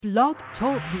Blog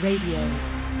Talk Radio.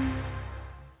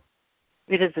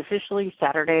 It is officially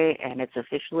Saturday, and it's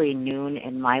officially noon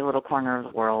in my little corner of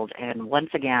the world. And once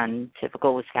again,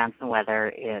 typical Wisconsin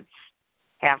weather, it's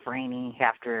half rainy,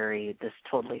 half dreary. This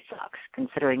totally sucks,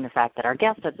 considering the fact that our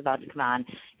guest that's about to come on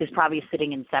is probably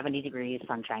sitting in 70 degrees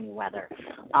sunshiny weather.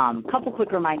 Couple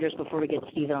quick reminders before we get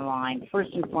Steve on the line.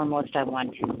 First and foremost, I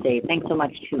want to say thanks so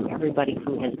much to everybody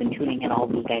who has been tuning in all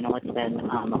week. I know it's been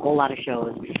a whole lot of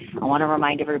shows. I want to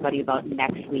remind everybody about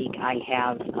next week. I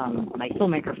have my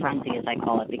filmmaker frenzy, as I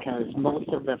call it, because most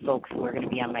of the folks who are going to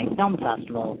be on my film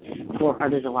festival for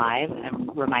Art is Alive, and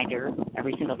reminder,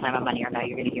 every single time I'm on here now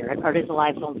you're going to hear it, Art is Alive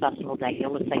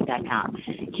filmfestival.yolasite.com.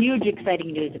 Huge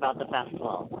exciting news about the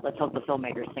festival. Let's hope the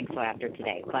filmmakers think so after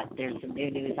today. But there's some new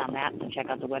news on that, so check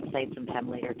out the website sometime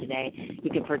later today. You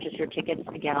can purchase your tickets,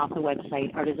 again, off the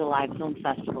website,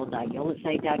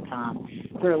 artisalivefilmfestival.yolasite.com.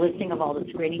 For a listing of all the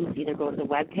screenings, either go to the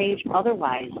webpage,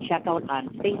 otherwise check out on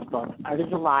Facebook, Art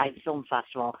is Alive Film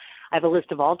Festival. I have a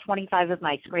list of all 25 of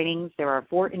my screenings. There are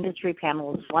 4 industry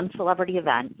panels, 1 celebrity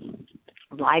event,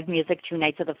 live music 2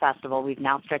 nights of the festival. We've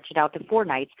now stretched it out to 4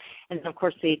 nights. And then, of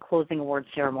course, the closing awards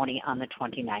ceremony on the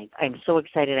 29th. I'm so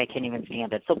excited I can't even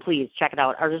stand it. So please check it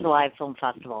out. Art is Alive Film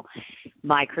Festival.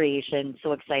 My creation.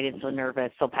 So excited, so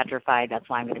nervous, so petrified. That's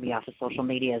why I'm going to be off of social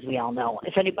media, as we all know.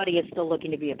 If anybody is still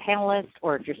looking to be a panelist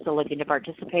or if you're still looking to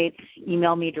participate,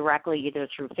 email me directly either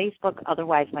through Facebook.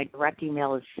 Otherwise, my direct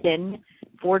email is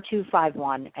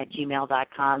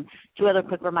sin4251@gmail.com. 2 other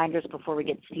quick reminders before we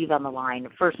get Steve on the line.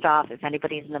 First off, if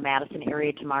anybody's in the Madison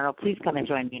area tomorrow, please come and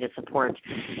join me to support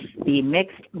the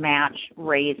mixed match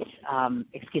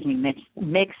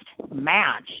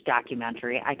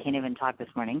documentary. I can't even talk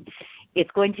this morning. It's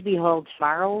going to be held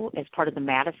tomorrow as part of the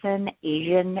Madison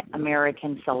Asian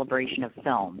American Celebration of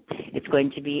Film. It's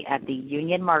going to be at the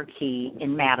Union Marquee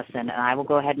in Madison, and I will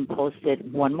go ahead and post it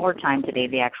one more time today,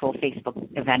 the actual Facebook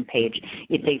event page.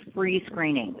 It's a free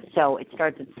screening, so it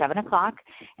starts at 7 o'clock,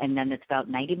 and then it's about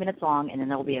 90 minutes long, and then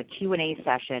there will be a Q&A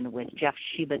session with Jeff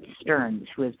Shebitz-Stearns,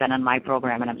 who has been on my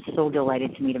program, and I'm so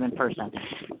delighted to meet him in person.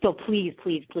 So please,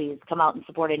 please, please come out and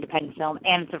support independent film,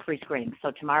 and it's a free screening.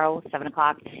 So tomorrow, 7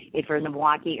 o'clock, if you're in the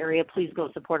Milwaukee area, please go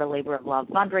support a Labor of Love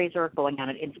fundraiser going on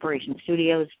at Inspiration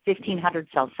Studios, 1500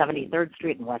 South 73rd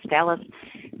Street in West Dallas.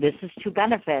 This is to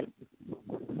benefit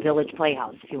Village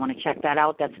Playhouse. If you want to check that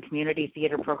out, that's a community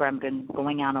theater program been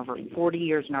going on over 40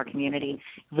 years in our community,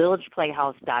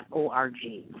 villageplayhouse.org.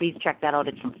 Please check that out.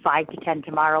 It's from 5 to 10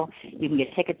 tomorrow. You can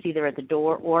get tickets either at the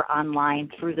door or online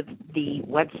through the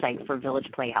website for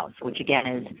Village Playhouse, which again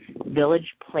is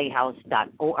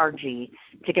villageplayhouse.org.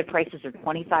 Ticket prices are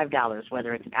 $25,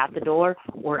 whether it's at the door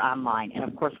or online. And,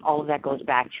 of course, all of that goes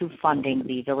back to funding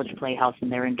the Village Playhouse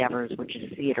and their endeavors, which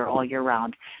is theater all year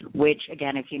round, which,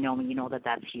 again, if you know me, you know that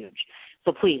that's huge.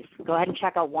 So please, go ahead and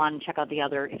check out one, check out the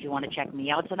other. If you want to check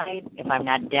me out tonight, if I'm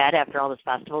not dead after all this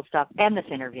festival stuff and this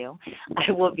interview,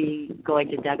 I will be going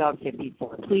to Dugout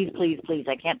 54. Please, please, please,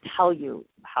 I can't tell you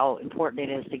how important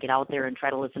it is to get out there and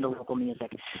try to listen to local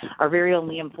music. Our very own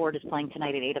Liam Ford is playing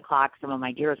tonight at 8 o'clock. Some of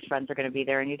my dearest friends are going to be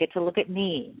there, and you get to look at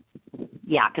me.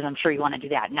 Yeah, because I'm sure you want to do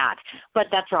that. Not. But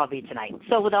that's where I'll be tonight.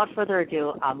 So without further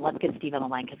ado, let's get Steve on the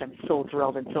line because I'm so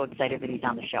thrilled and so excited that he's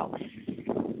on the show.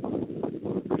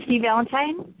 Steve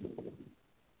Valentine?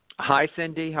 Hi,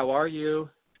 Cindy. How are you?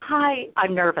 Hi.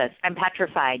 I'm nervous. I'm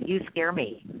petrified. You scare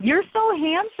me. You're so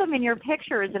handsome in your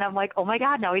pictures, and I'm like, oh, my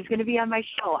God, now he's going to be on my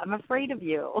show. I'm afraid of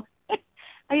you.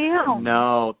 I am.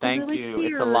 No, thank really you.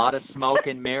 scared. It's a lot of smoke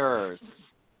and mirrors.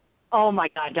 Oh, my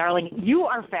God, darling, you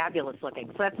are fabulous looking.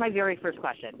 So that's my very first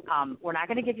question. We're not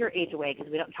going to give your age away because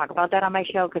we don't talk about that on my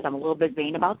show because I'm a little bit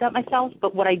vain about that myself.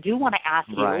 But what I do want to ask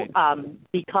you,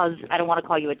 because I don't want to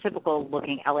call you a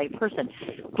typical-looking L.A. person,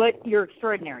 but you're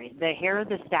extraordinary. The hair,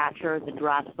 the stature, the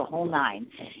dress, the whole nine.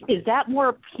 Is that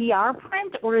more PR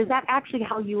print or is that actually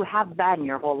how you have been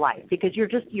your whole life? Because you're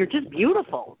just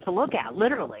beautiful to look at,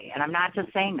 literally, and I'm not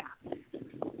just saying that.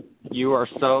 You are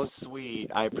so sweet.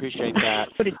 I appreciate that.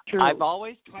 But it's true. I've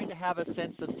always tried to have a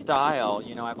sense of style.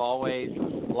 You know, I've always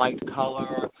liked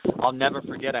color. I'll never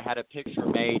forget I had a picture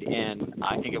made in,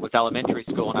 I think it was elementary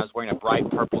school, and I was wearing a bright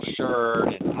purple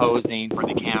shirt and posing for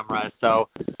the camera. So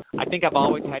I think I've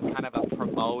always had kind of a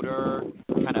promoter,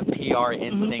 kind of PR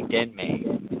instinct in me.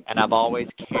 And I've always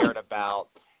cared about,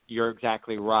 you're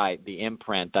exactly right, the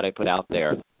imprint that I put out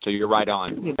there. So you're right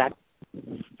on. You bet.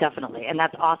 Definitely, and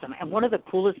that's awesome. And one of the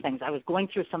coolest things, I was going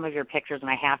through some of your pictures, and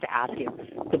I have to ask you,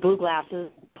 the blue glasses,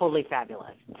 totally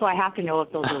fabulous. So I have to know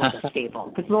if those are like a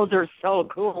staple, because those are so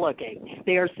cool looking.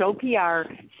 They are so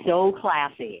PR, so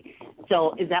classy.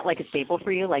 So is that like a staple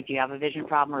for you? Like, do you have a vision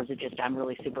problem, or is it just I'm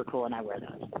really super cool and I wear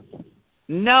those?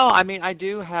 No, I mean I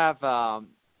do have.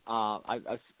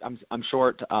 I'm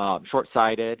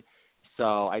short-sighted,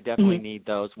 so I definitely Mm-hmm. need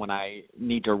those when I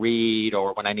need to read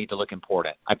or when I need to look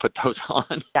important. I put those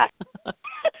on. Yeah.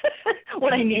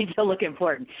 What I need to look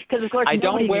important, because of course I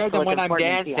nobody don't wear needs to them look when I'm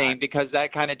important in dancing PR. because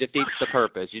that kind of defeats the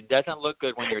purpose. It doesn't look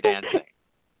good when you're dancing.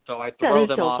 So I That throw is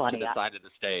them so off to funny. the side of the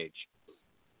stage.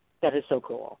 That is so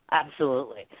cool.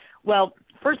 Absolutely. Well,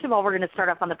 first of all, we're going to start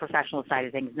off on the professional side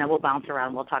of things, and then we'll bounce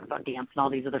around. We'll talk about dance and all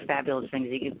these other fabulous things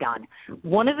that you've done.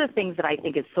 One of the things that I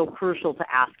think is so crucial to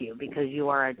ask you, because you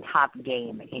are a top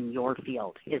game in your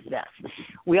field, is this.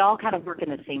 We all kind of work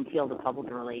in the same field of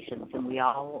public relations, and we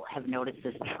all have noticed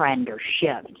this trend or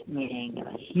shift, meaning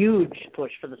a huge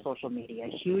push for the social media,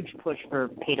 a huge push for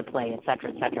pay-to-play, et cetera,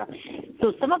 et cetera.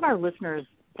 So some of our listeners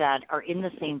that are in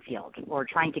the same field or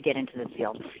trying to get into this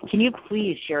field, can you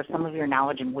please share some of your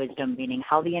knowledge and wisdom, meaning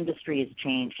how the industry has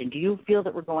changed? And do you feel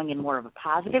that we're going in more of a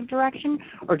positive direction,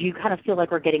 or do you kind of feel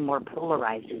like we're getting more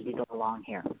polarized as we go along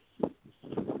here?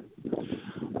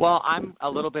 Well, I'm a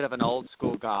little bit of an old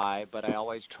school guy, but I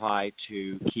always try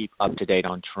to keep up to date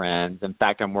on trends. In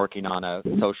fact, I'm working on a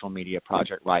social media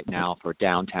project right now for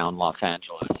downtown Los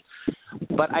Angeles.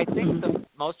 But I think the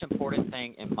most important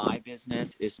thing in my business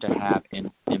is to have,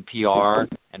 in PR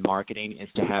and marketing, is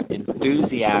to have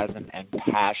enthusiasm and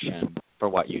passion for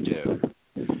what you do.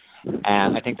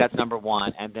 And I think that's number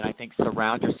one. And then I think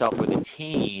surround yourself with a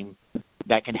team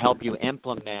that can help you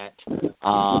implement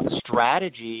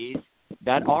strategies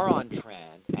that are on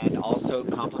trend, and also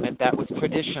complement that with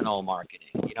traditional marketing.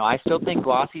 You know, I still think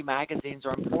glossy magazines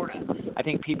are important. I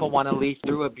think people want to leaf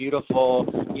through a beautiful,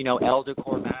 Elle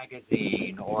Decor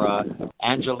magazine or a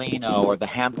Angelino or the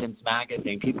Hamptons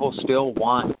magazine. People still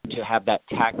want to have that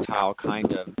tactile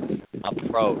kind of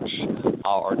approach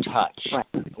or touch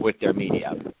with their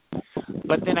media.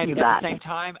 But then at the same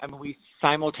time, I mean, we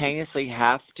simultaneously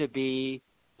have to be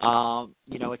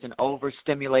it's an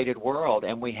overstimulated world,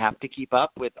 and we have to keep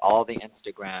up with all the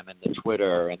Instagram and the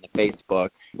Twitter and the Facebook.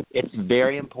 It's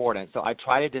very important. So I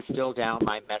try to distill down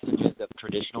my messages of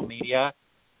traditional media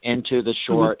into the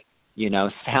short,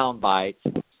 sound bites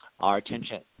our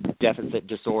attention deficit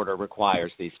disorder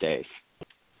requires these days.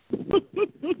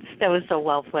 That was so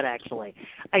well put, actually.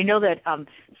 I know that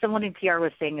someone in PR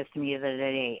was saying this to me the other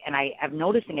day, and I'm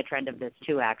noticing a trend of this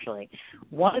too, actually.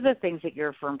 One of the things that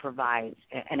your firm provides,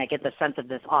 and I get the sense of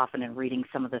this often in reading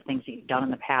some of the things that you've done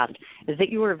in the past, is that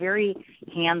you are very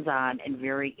hands-on and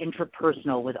very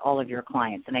interpersonal with all of your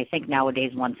clients. And I think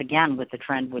nowadays, once again, with the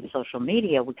trend with social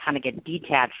media, we kind of get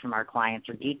detached from our clients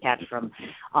or detached from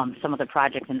some of the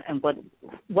projects and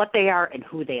what they are and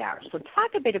who they are. So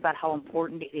talk a bit about how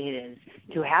important it is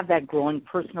to have that growing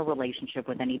personal relationship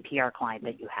with any PR client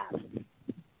that you have.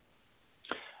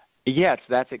 Yes,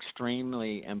 that's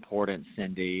extremely important,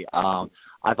 Cindy.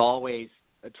 I've always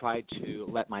tried to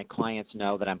let my clients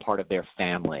know that I'm part of their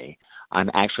family.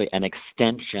 I'm actually an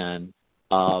extension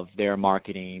of their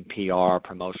marketing, PR,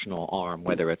 promotional arm,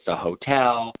 whether it's a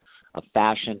hotel, a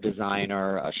fashion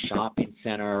designer, a shopping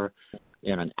center,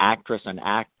 an actress, an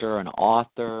actor, an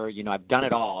author. I've done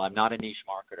it all. I'm not a niche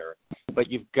marketer. But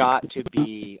you've got to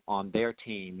be on their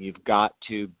team. You've got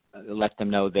to let them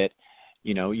know that,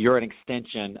 you're an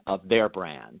extension of their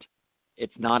brand.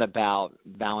 It's not about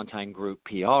Valentine Group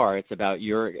PR. It's about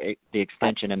you're the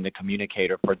extension and the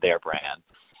communicator for their brand.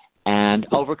 And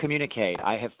over-communicate.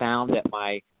 I have found that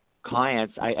my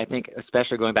clients, I think,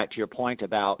 especially going back to your point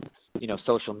about,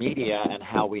 social media and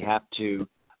how we have to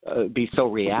be so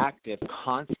reactive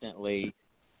constantly,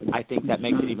 I think that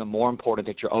makes it even more important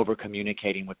that you're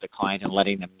over-communicating with the client and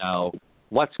letting them know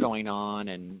what's going on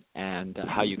and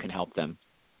how you can help them.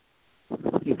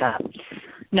 You bet.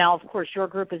 Now, of course, your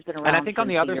group has been around. And I think on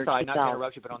the other side, not to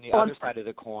interrupt you, but on the other side of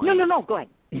the coin. No, go ahead.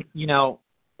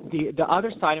 The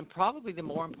other side, and probably the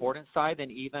more important side than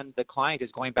even the client,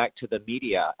 is going back to the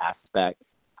media aspect.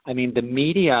 I mean, the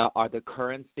media are the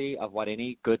currency of what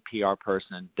any good PR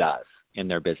person does in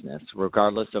their business,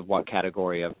 regardless of what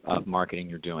category of marketing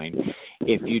you're doing.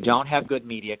 If you don't have good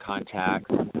media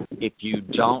contacts, if you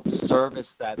don't service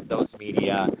those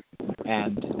media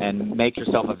and make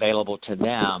yourself available to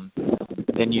them,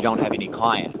 then you don't have any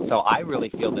clients. So I really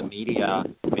feel the media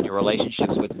and your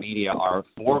relationships with media are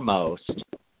foremost,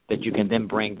 that you can then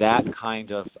bring that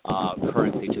kind of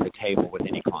currency to the table with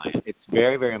any client. It's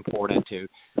very, very important to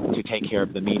take care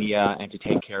of the media and to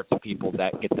take care of the people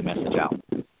that get the message out.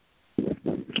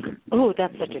 Oh,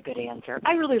 that's such a good answer.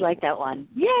 I really like that one.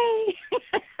 Yay!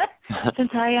 since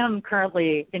I am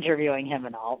currently interviewing him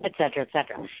and all, et cetera, et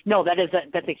cetera. No,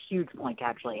 that's a huge point,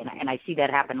 actually, and I see that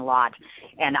happen a lot.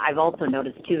 And I've also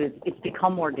noticed, too, it's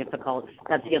become more difficult.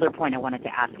 That's the other point I wanted to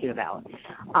ask you about.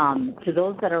 To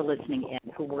those that are listening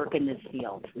in who work in this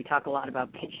field, we talk a lot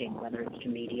about pitching, whether it's to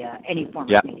media, any form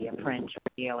of media, print,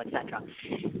 radio, et cetera.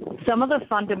 Some of the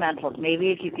fundamentals,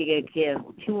 maybe if you could give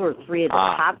 2 or 3 of the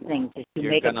top things that you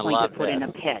make a point to put in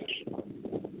a pitch.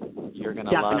 You're going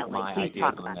to love my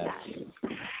ideas on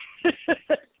this.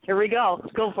 Here we go.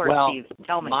 Go for it, Steve.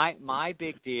 Tell me. My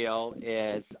big deal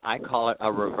is I call it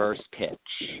a reverse pitch.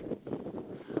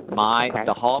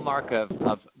 The hallmark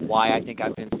of why I think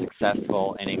I've been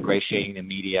successful in ingratiating the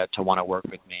media to want to work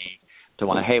with me, to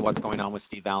want to, hey, what's going on with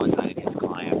Steve Valentine and his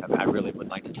client? I really would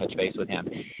like to touch base with him.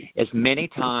 Is many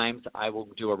times I will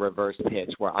do a reverse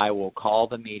pitch where I will call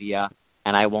the media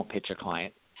and I won't pitch a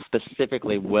client.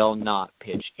 Specifically will not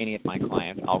pitch any of my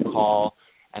clients. I'll call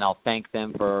and I'll thank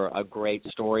them for a great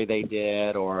story they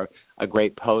did or a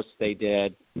great post they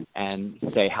did and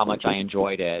say how much I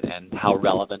enjoyed it and how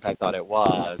relevant I thought it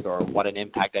was or what an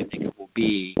impact I think it will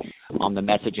be on the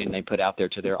messaging they put out there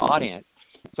to their audience.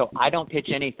 So I don't pitch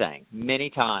anything many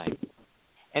times.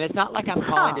 And it's not like I'm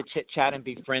calling to chit-chat and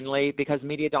be friendly because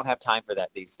media don't have time for that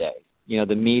these days. You know,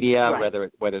 the media, whether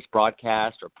it's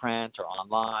broadcast or print or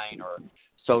online or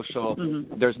social,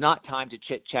 there's not time to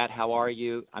chit-chat, how are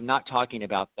you? I'm not talking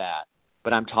about that,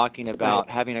 but I'm talking about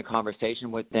having a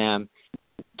conversation with them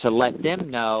to let them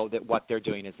know that what they're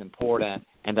doing is important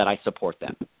and that I support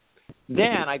them.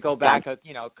 Then I go back, a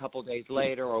couple days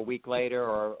later or a week later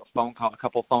or a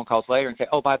couple phone calls later and say,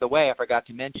 oh, by the way, I forgot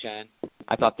to mention,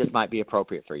 I thought this might be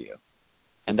appropriate for you.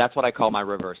 And that's what I call my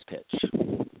reverse pitch.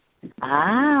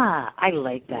 I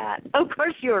like that. Of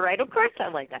course you were right. Of course I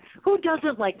like that. Who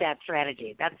doesn't like that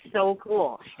strategy? That's so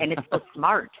cool. And it's so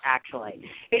smart, actually.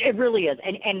 It really is.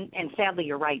 And sadly,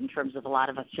 you're right in terms of a lot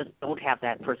of us just don't have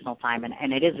that personal time.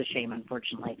 And it is a shame,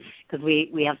 unfortunately, because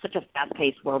we have such a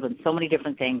fast-paced world and so many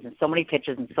different things and so many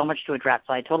pitches and so much to address.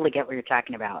 So I totally get what you're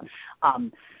talking about.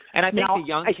 And I think the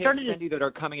young kids, Cindy, that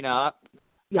are coming up,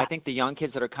 I think the young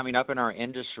kids that are coming up in our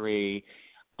industry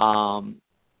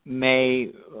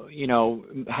may,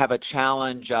 have a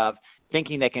challenge of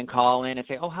thinking they can call in and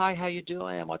say, oh, hi, how you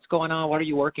doing? What's going on? What are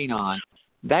you working on?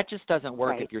 That just doesn't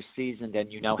work if you're seasoned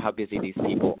and you know how busy these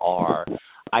people are.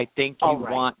 I think you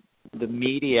want the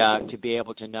media to be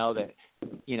able to know that,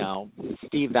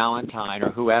 Steve Valentine or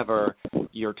whoever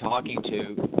you're talking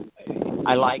to,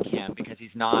 I like him because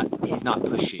he's not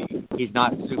pushy. He's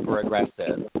not super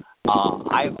aggressive.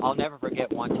 I'll never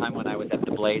forget one time when I was at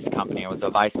the Blaze Company. I was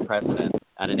a vice president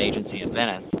at an agency in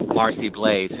Venice. Marcy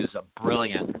Blaze, who's a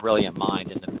brilliant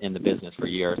mind in the business for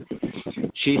years,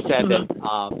 she said that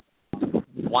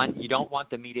you don't want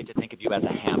the media to think of you as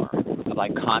a hammer, of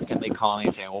like constantly calling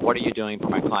and saying, well, what are you doing for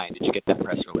my client? Did you get that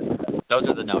press release? Those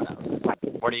are the no-nos.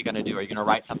 What are you going to do? Are you going to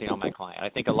write something on my client? I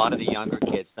think a lot of the younger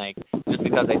kids think just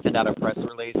because they send out a press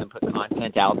release and put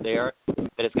content out there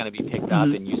that it's going to be picked up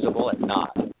and usable. It's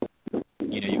not.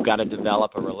 You've got to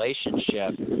develop a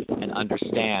relationship and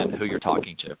understand who you're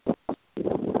talking to.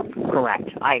 Correct.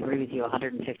 I agree with you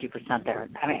 150% there.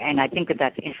 And I think that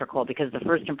that's integral because the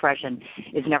first impression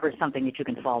is never something that you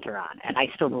can falter on. And I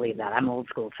still believe that. I'm old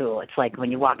school, too. It's like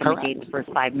when you walk in the gate the first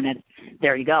 5 minutes,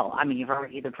 there you go. I mean, you've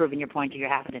already either proven your point or you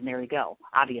haven't, and there you go,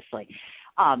 obviously.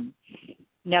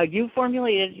 Now, you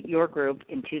formulated your group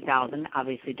in 2000,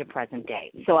 obviously, to present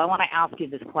day. So I want to ask you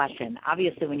this question.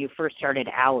 Obviously, when you first started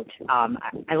out,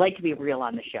 I like to be real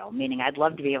on the show, meaning I'd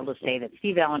love to be able to say that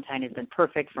Steve Valentine has been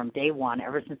perfect from day one,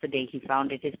 ever since the day he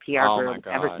founded his PR group,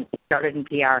 ever since he started in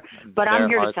PR. But I'm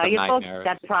here to tell you, folks,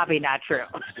 that's probably not true.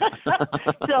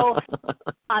 So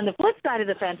on the flip side of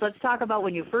the fence, let's talk about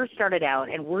when you first started out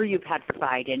and were you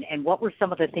petrified and what were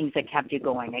some of the things that kept you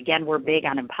going? Again, we're big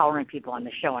on empowering people on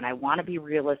the show, and I want to be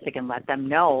realistic and let them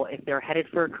know if they're headed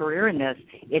for a career in this,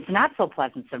 it's not so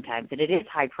pleasant sometimes, and it is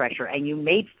high pressure, and you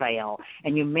may fail,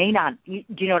 and you may not. Do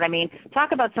you know what I mean?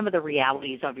 Talk about some of the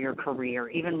realities of your career,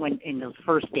 even when in those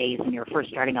first days when you were first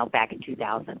starting out back in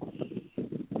 2000.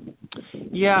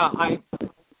 Yeah,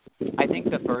 I think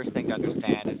the first thing to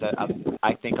understand is that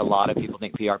I think a lot of people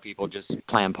think PR people just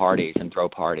plan parties and throw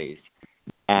parties.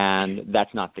 And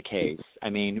that's not the case. I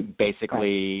mean,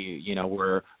 basically,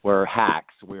 we're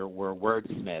hacks, we're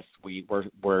wordsmiths,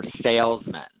 we're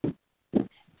salesmen,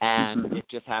 and it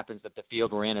just happens that the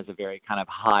field we're in is a very kind of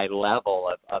high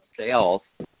level of sales.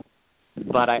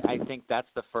 But I think that's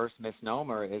the first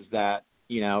misnomer is that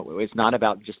it's not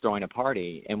about just throwing a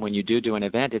party. And when you do an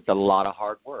event, it's a lot of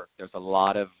hard work. There's a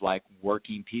lot of like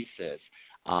working pieces.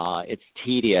 It's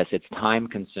tedious. It's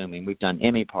time-consuming. We've done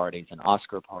Emmy parties and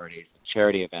Oscar parties and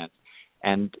charity events,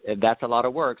 and that's a lot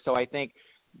of work. So I think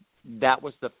that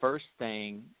was the first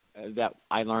thing that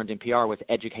I learned in PR was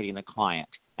educating the client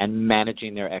and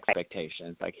managing their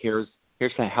expectations. Like, here's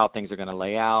how things are going to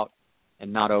lay out,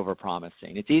 and not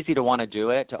over-promising. It's easy to want to do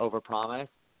it, to over-promise,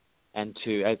 and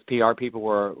to, as PR people,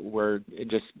 we're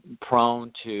just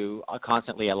prone to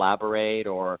constantly elaborate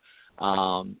or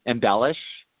embellish.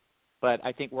 But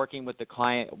I think working with the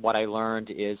client, what I learned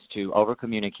is to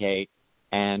over-communicate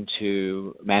and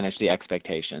to manage the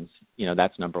expectations.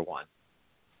 That's number one.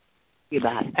 You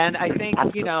bet. And I think,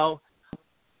 Absolutely.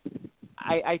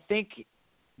 I think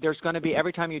there's going to be,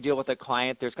 every time you deal with a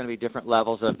client, there's going to be different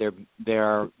levels of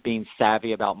their being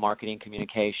savvy about marketing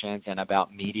communications and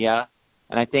about media.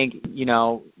 And I think,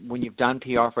 when you've done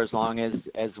PR for as long as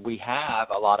we have,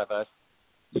 a lot of us,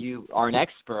 you are an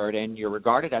expert and you're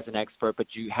regarded as an expert, but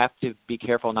you have to be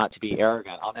careful not to be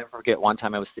arrogant. I'll never forget one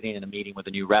time I was sitting in a meeting with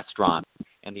a new restaurant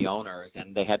and the owners,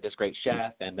 and they had this great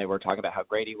chef, and they were talking about how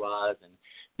great he was and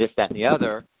this, that, and the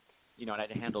other. And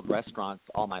I'd handled restaurants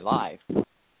all my life.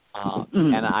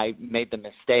 And I made the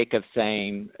mistake of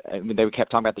saying, they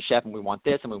kept talking about the chef, and we want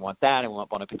this, and we want that, and we want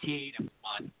Bon Appetit, and we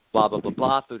want blah, blah, blah,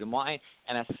 blah, food and wine.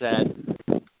 And I said,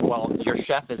 well, your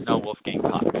chef is no Wolfgang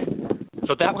Puck.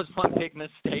 So that was one big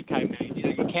mistake I made.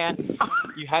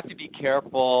 You have to be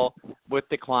careful with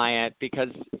the client, because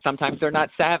sometimes they're not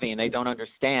savvy and they don't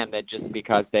understand that just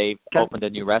because they've opened a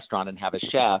new restaurant and have a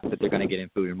chef that they're going to get in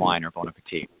food and wine or Bon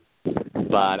Appetit.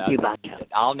 But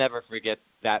I'll never forget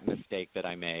that mistake that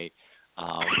I made.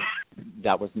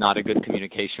 That was not a good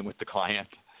communication with the client.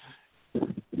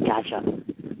 Gotcha.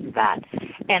 That.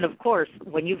 And of course,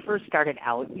 when you first started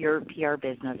out your PR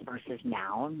business versus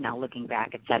now looking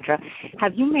back, et cetera,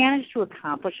 have you managed to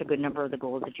accomplish a good number of the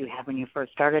goals that you had when you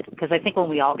first started? Because I think when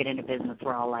we all get into business,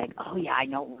 we're all like, oh yeah, I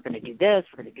know we're going to do this,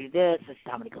 this is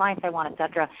how many clients I want, et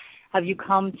cetera. Have you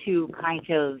come to kind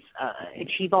of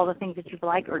achieve all the things that you'd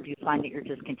like, or do you find that you're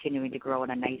just continuing to grow at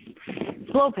a nice,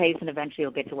 slow pace, and eventually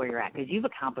you'll get to where you're at? Because you've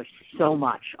accomplished so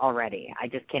much already. I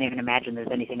just can't even imagine there's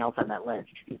anything else on that list.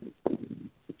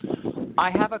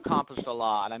 I have accomplished a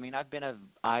lot. I mean, I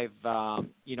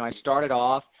started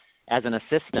off as an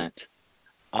assistant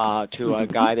to a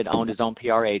guy that owned his own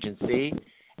PR agency,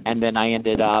 and then I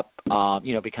ended up,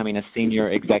 becoming a senior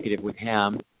executive with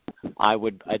him. I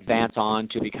would advance on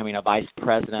to becoming a vice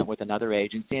president with another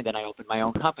agency, and then I opened my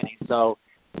own company. So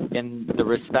in the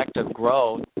respect of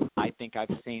growth, I think I've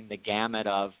seen the gamut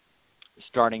of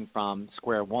starting from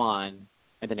square one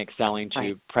and then excelling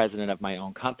to president of my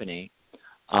own company.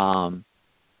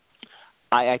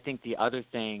 I think the other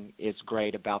thing is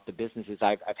great about the business is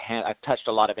I've touched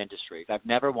a lot of industries. I've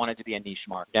never wanted to be a niche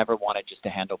market, never wanted just to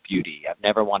handle beauty. I've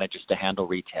never wanted just to handle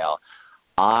retail.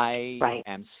 I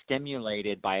am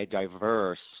stimulated by a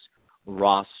diverse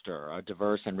roster, a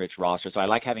diverse and rich roster. So I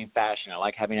like having fashion. I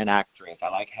like having an actress. I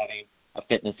like having a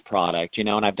fitness product, and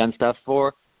I've done stuff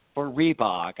for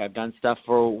Reebok. I've done stuff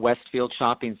for Westfield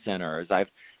Shopping Centers.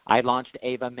 I launched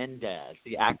Ava Mendez,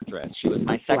 the actress. She was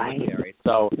my secretary.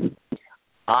 So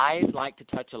I like to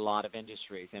touch a lot of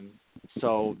industries. And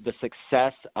so the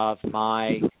success of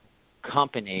my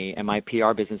company and my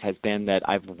PR business has been that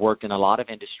I've worked in a lot of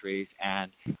industries,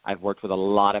 and I've worked with a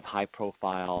lot of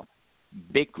high-profile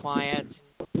big clients,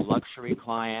 luxury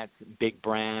clients, big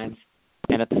brands,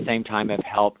 and at the same time have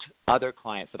helped other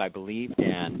clients that I believed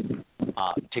in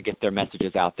to get their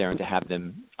messages out there and to have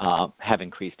them have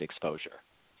increased exposure.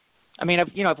 I mean,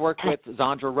 I've worked with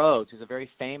Zandra Rhodes, who's a very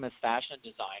famous fashion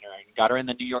designer, and got her in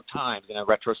the New York Times in a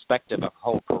retrospective of her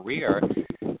whole career.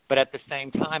 But at the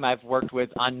same time, I've worked with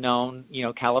unknown,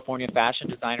 California fashion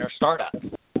designer startups.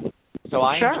 So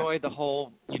I enjoy the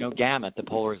whole, gamut, the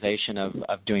polarization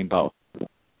of doing both.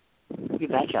 You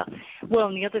betcha. Well,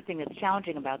 and the other thing that's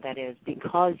challenging about that is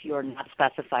because you're not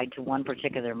specified to one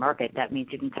particular market, that means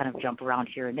you can kind of jump around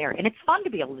here and there. And it's fun to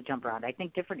be able to jump around. I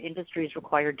think different industries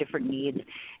require different needs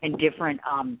and different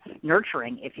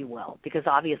nurturing, if you will, because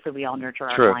obviously we all nurture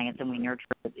our clients and we nurture,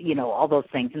 all those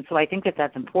things. And so I think that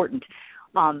that's important.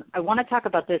 I want to talk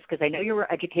about this because I know you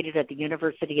were educated at the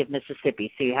University of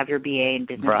Mississippi, so you have your BA in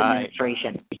Business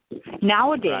Administration.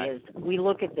 Nowadays, we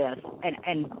look at this,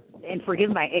 and forgive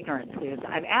my ignorance, because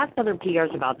I've asked other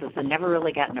PRs about this and never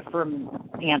really gotten a firm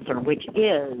answer, which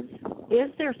is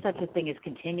there such a thing as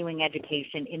continuing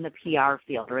education in the PR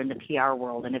field or in the PR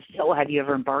world? And if so, have you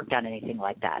ever embarked on anything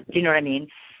like that? Do you know what I mean?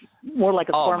 More like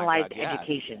a formalized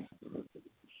education.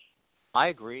 I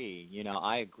agree.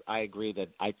 I agree that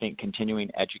I think continuing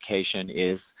education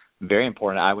is very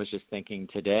important. I was just thinking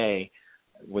today,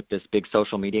 with this big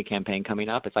social media campaign coming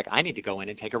up, it's like I need to go in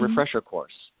and take a refresher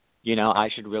course. I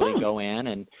should really go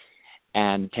in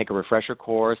and take a refresher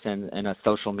course in a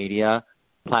social media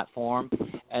platform,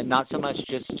 and not so much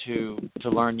just to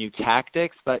learn new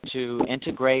tactics, but to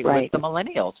integrate with the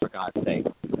millennials, for God's sake.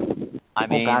 I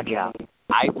mean,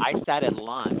 I sat at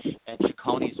lunch at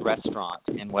Chiconi's restaurant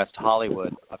in West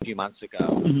Hollywood a few months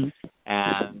ago,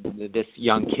 and this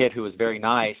young kid who was very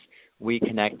nice, we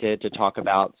connected to talk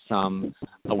about some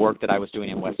work that I was doing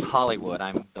in West Hollywood.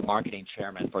 I'm the marketing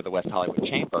chairman for the West Hollywood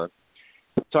Chamber.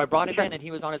 So I brought him in, and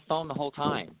he was on his phone the whole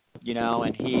time,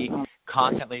 and he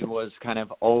constantly was kind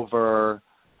of over,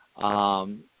 he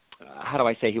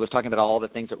was talking about all the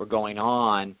things that were going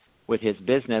on with his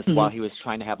business while he was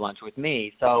trying to have lunch with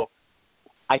me. So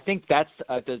I think that's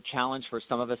the challenge for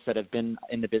some of us that have been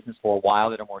in the business for a while,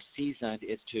 that are more seasoned,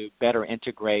 is to better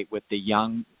integrate with the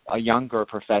younger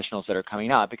professionals that are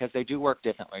coming up, because they do work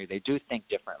differently. They do think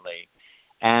differently.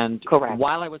 And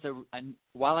while I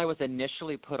was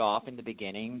initially put off in the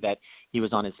beginning that he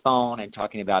was on his phone and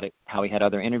talking about it, how he had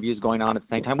other interviews going on at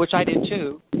the same time, which I did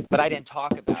too, but I didn't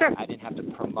talk about it. I didn't have to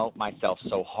promote myself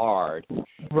so hard.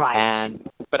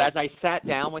 But as I sat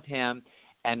down with him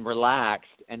and relaxed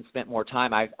and spent more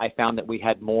time, I found that we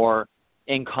had more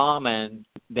in common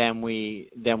than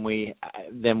we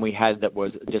had that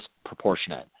was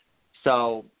disproportionate.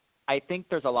 So I think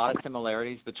there's a lot of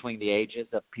similarities between the ages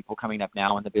of people coming up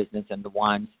now in the business and the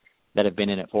ones that have been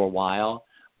in it for a while.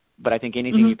 But I think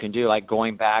anything you can do, like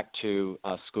going back to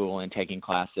school and taking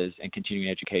classes and continuing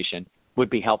education, would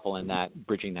be helpful in that,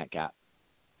 bridging that gap.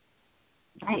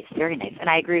 Nice, very nice. And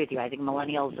I agree with you. I think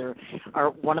millennials are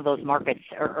one of those markets,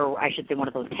 or I should say one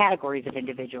of those categories of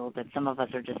individuals that some of us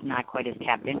are just not quite as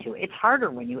tapped into. It's harder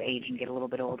when you age and get a little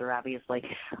bit older, obviously.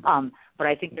 But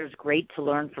I think there's great to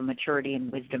learn from maturity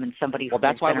and wisdom in somebody who's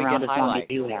been around as long as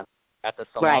you have. At the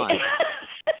salon. Right.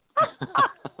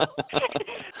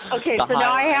 Okay, so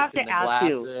now I have to ask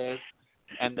you.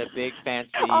 And the big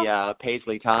fancy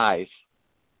paisley ties.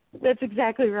 That's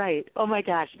exactly right. Oh, my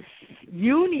gosh.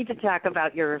 You need to talk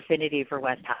about your affinity for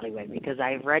West Hollywood, because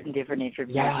I've read in different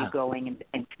interviews you going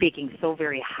and speaking so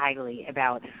very highly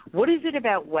about what is it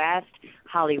about West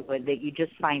Hollywood that you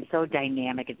just find so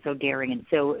dynamic and so daring. And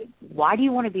so why do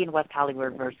you want to be in West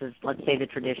Hollywood versus, let's say, the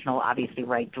traditional, obviously,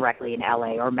 right directly in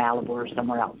L.A. or Malibu or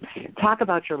somewhere else? Talk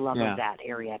about your love of that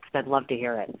area, because I'd love to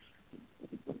hear it.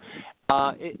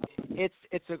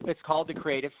 It's called the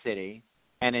Creative City.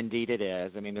 And indeed it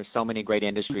is. I mean, there's so many great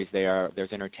industries there.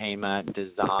 There's entertainment,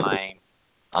 design,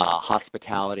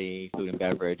 hospitality, food and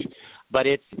beverage. But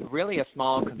it's really a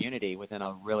small community within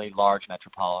a really large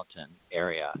metropolitan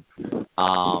area.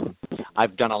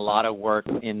 I've done a lot of work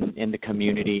in the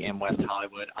community in West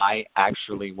Hollywood. I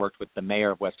actually worked with the mayor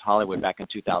of West Hollywood back in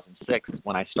 2006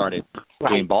 when I started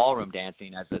doing ballroom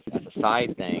dancing as a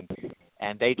side thing.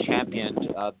 And they championed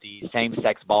the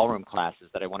same-sex ballroom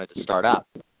classes that I wanted to start up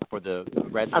for the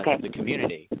residents of the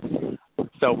community.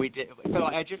 So we did. So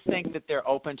I just think that they're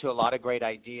open to a lot of great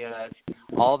ideas.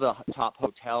 All the top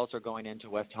hotels are going into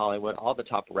West Hollywood. All the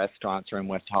top restaurants are in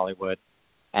West Hollywood,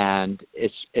 and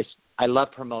I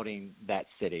love promoting that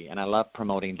city, and I love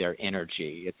promoting their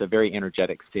energy. It's a very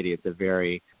energetic city. It's a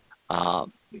very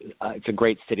it's a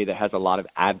great city that has a lot of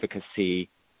advocacy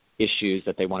issues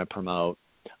that they want to promote.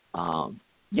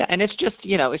 And it's just,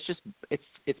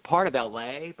 it's part of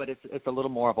LA, but it's a little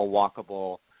more of a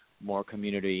walkable, more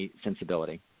community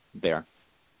sensibility there.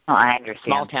 Oh, I understand.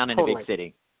 Small town in a big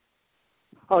city.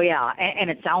 Oh, yeah, and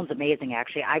it sounds amazing,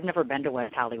 actually. I've never been to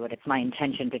West Hollywood. It's my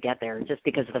intention to get there just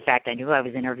because of the fact I knew I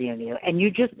was interviewing you. And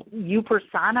you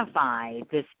personify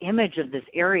this image of this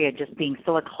area just being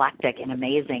so eclectic and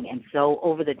amazing and so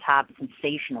over-the-top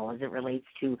sensational as it relates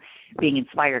to being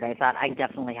inspired. I thought I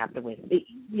definitely have to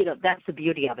that's the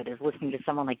beauty of it, is listening to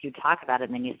someone like you talk about it,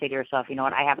 and then you say to yourself, you know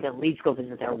what, I have to at least go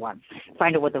visit there once,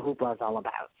 find out what the hoopla is all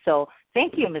about. So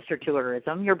thank you, Mr.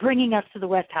 Tourism. You're bringing us to the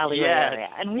West Hollywood area,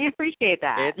 and we appreciate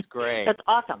that. It's great. That's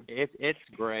awesome. It's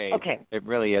great. Okay. It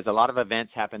really is. A lot of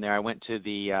events happen there. I went to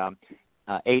the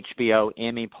HBO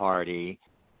Emmy party,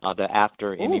 the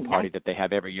after Emmy party that they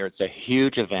have every year. It's a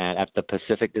huge event at the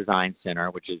Pacific Design Center,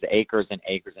 which is acres and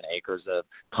acres and acres of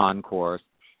concourse.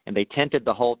 And they tented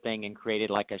the whole thing and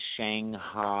created like a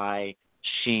Shanghai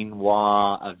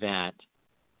chinois event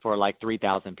for like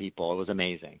 3,000 people. It was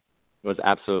amazing. It was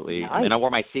absolutely nice. And I wore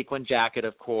my sequin jacket,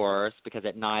 of course, because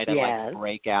at night I like to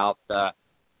break out the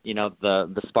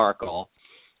sparkle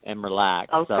and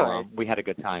relax. So we had a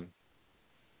good time.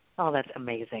 Oh, that's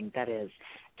amazing. That is.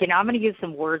 Okay, now I'm going to use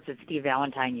some words that Steve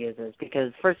Valentine uses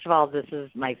because, first of all, this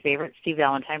is my favorite Steve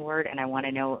Valentine word, and I want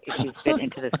to know if you fit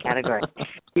into this category.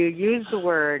 You use the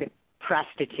word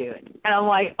prostitute. And I'm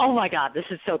like, oh, my God, this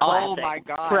is so classic. Oh, my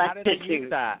God. Prostitute. How did I use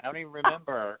that? I don't even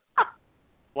remember.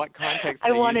 What context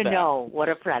I want to that? know what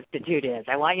a prostitute is.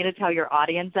 I want you to tell your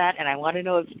audience that, and I want to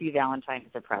know if Steve Valentine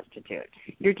is a prostitute.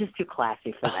 You're just too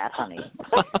classy for that, honey.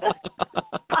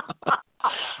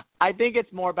 I think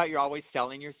it's more about you're always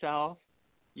selling yourself,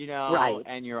 right.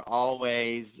 and you're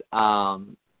always,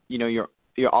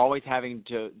 you're always having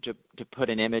to put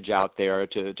an image out there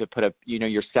to put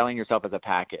you're selling yourself as a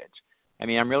package. I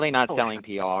mean, I'm really not selling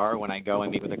PR. When I go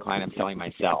and meet with a client, I'm selling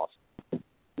myself.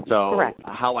 So correct.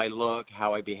 how I look,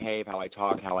 how I behave, how I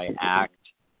talk, how I act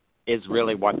is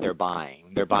really what they're buying.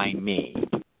 They're buying me.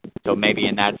 So maybe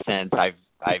in that sense, I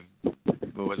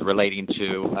was relating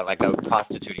to like I was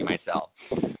prostituting myself.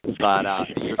 But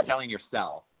you're selling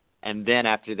yourself, and then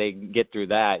after they get through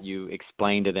that, you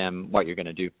explain to them what you're going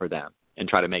to do for them and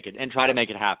try to make it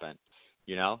happen.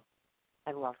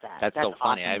 I love that. That's so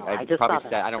funny. Awesome. I just probably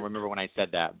said I don't remember when I said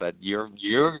that, but you're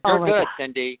good, God.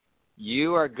 Cindy.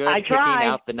 You are good picking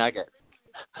out the nuggets.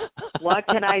 What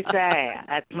can I say?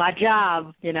 That's my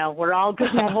job. We're all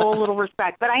good in that whole little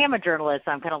respect. But I am a journalist,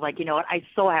 so I'm kind of like, what? I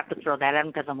so have to throw that in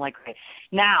because I'm like, okay,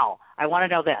 now I want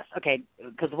to know this. Okay,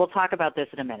 because we'll talk about this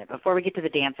in a minute. Before we get to the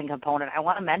dancing component, I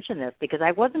want to mention this because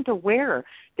I wasn't aware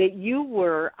that you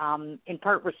were in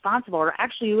part responsible, or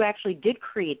actually you actually did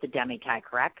create the demi-tie,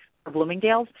 correct? For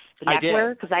Bloomingdale's, the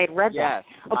neckwear? Because I had read that.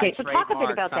 Okay, so talk a bit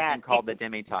about that. Something called the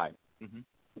demi-tie. Mm-hmm.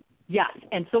 Yes,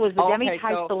 and so is the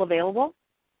demi-tie still available?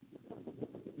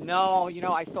 No,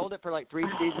 I sold it for like 3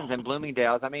 seasons in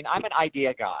Bloomingdale's. I mean, I'm an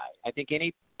idea guy. I think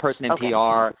any person in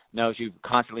PR knows you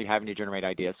constantly having to generate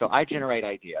ideas. So I generate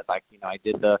ideas. Like, I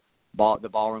did the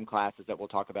ballroom classes that we'll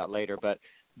talk about later. But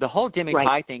the whole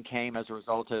demi-tie thing came as a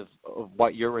result of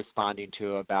what you're responding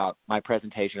to about my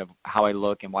presentation of how I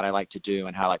look and what I like to do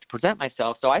and how I like to present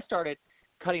myself. So I started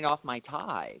cutting off my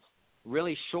ties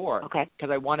really short because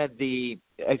I wanted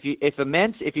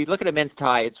if you look at a men's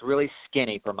tie, it's really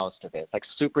skinny for most of it. It's like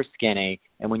super skinny,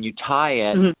 and when you tie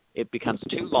it, it becomes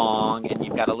too long, and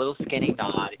you've got a little skinny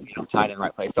knot if you don't tie it in the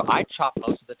right place. So I chop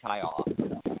most of the tie off,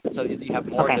 so you have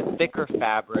more of the thicker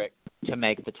fabric to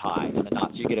make the tie and the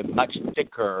knot. So you get a much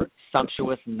thicker,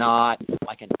 sumptuous knot,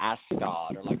 like an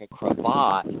ascot or like a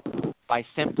cravat, by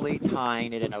simply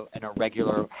tying it in a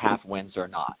regular half Windsor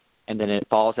knot. And then it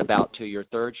falls about to your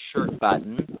third shirt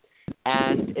button,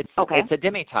 and it's a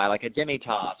demi-tie, like a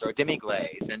demi-toss or a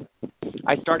demi-glaze. And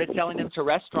I started selling them to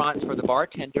restaurants for the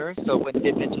bartender so it wouldn't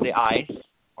dip into the ice,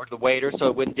 or the waiter so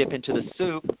it wouldn't dip into the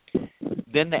soup.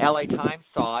 Then the LA Times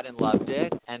saw it and loved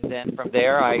it, and then from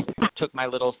there I took my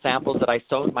little samples that I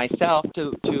sewed myself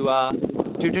to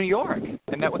New York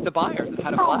and met with the buyers and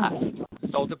had a blast.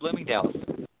 Sold to Bloomingdale's.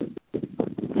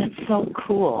 That's so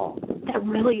cool. That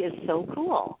really is so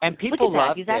cool. And people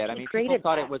loved it. I mean, people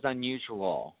thought it was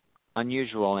unusual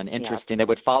and interesting. They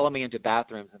would follow me into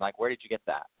bathrooms and like, where did you get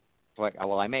that? So like,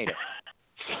 I made it.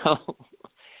 So,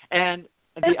 and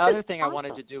the other thing I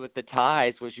wanted to do with the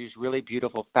ties was use really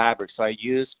beautiful fabric. So I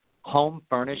used home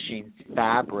furnishings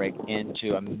fabric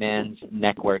into a men's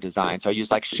neckwear design. So I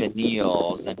used like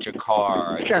chenilles and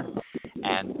jacquard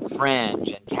and fringe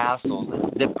and tassels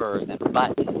and zippers and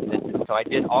buttons. And so I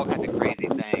did all kinds of crazy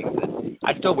things. And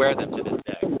I still wear them to this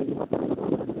day.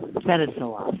 That is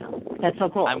so awesome. That's so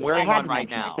cool. I'm wearing one right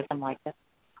now. I'm like,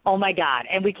 oh, my God.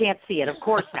 And we can't see it. Of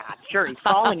course not. Sure, he's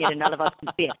calling it and none of us can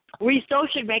see it. We so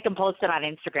should make him post it on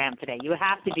Instagram today. You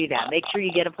have to do that. Make sure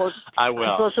you get a post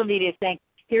on social media saying,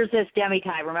 here's this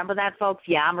demi-tie. Remember that, folks?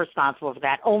 Yeah, I'm responsible for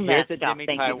that. Own that stuff. Thank you very much. Here's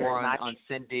the demi-tie I wore on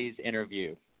Cindy's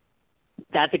interview.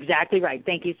 That's exactly right.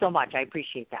 Thank you so much. I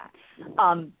appreciate that.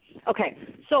 Okay,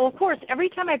 so of course, every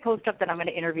time I post up that I'm going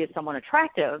to interview someone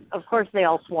attractive, of course they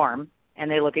all swarm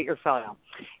and they look at your photo.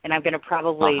 And I'm going to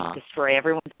probably destroy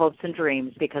everyone's hopes and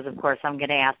dreams because, of course, I'm going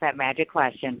to ask that magic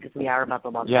question because we are about the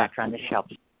love factor on the show.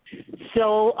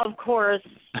 So, of course,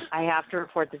 I have to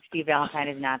report that Steve Valentine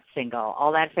is not single.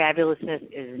 All that fabulousness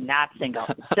is not single.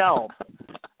 So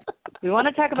we want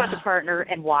to talk about the partner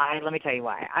and why. Let me tell you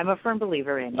why. I'm a firm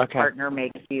believer in your partner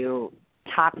makes you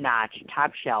top-notch,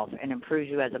 top shelf, and improves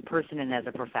you as a person and as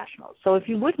a professional. So if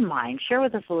you wouldn't mind, share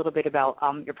with us a little bit about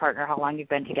your partner, how long you've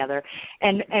been together,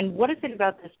 and what is it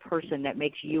about this person that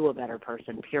makes you a better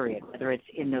person, period, whether it's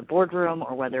in the boardroom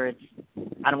or whether it's,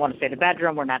 I don't want to say the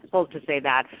bedroom, we're not supposed to say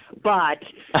that, but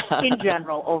in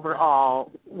general,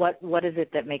 overall, what is it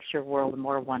that makes your world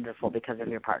more wonderful because of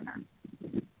your partner?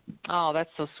 Oh, that's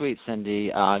so sweet,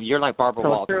 Cindy. You're like Barbara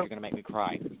Walters. You're going to make me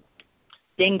cry.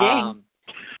 Ding, ding.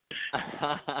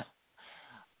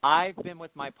 I've been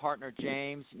with my partner,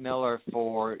 James Miller,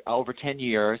 for over 10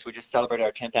 years. We just celebrated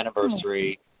our 10th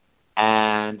anniversary.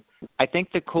 And I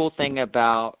think the cool thing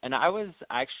about, and I was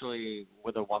actually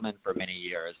with a woman for many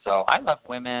years, so I love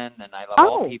women and I love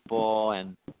all people,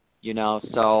 and, you know,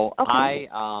 so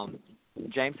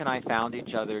James and I found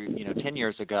each other, 10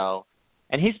 years ago,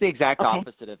 and he's the exact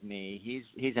opposite of me.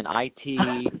 He's an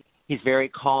IT, he's very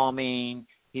calming,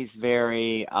 he's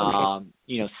very,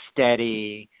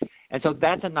 steady. And so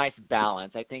that's a nice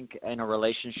balance. I think in a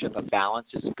relationship, a balance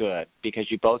is good because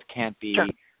you both can't be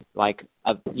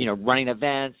running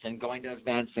events and going to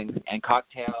events and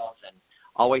cocktails and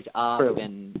always up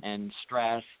and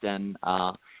stressed. And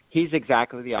he's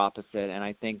exactly the opposite. And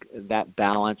I think that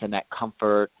balance and that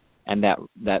comfort and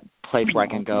that place where I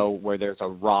can go where there's a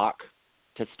rock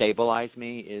to stabilize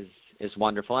me is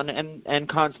wonderful. And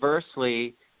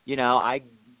conversely, I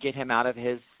get him out of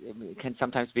his, can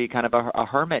sometimes be kind of a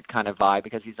hermit kind of vibe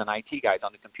because he's an IT guy. He's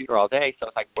on the computer all day. So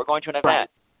it's like, we're going to an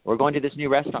event. We're going to this new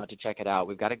restaurant to check it out.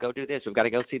 We've got to go do this. We've got to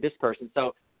go see this person.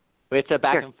 So it's a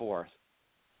back and forth.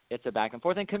 It's a back and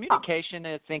forth. And communication,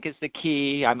 I think, is the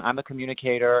key. I'm a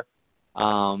communicator.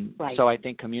 So I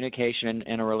think communication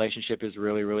in a relationship is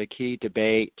really, really key.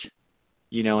 Debate,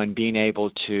 and being able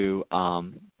to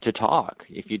talk.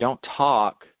 If you don't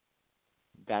talk,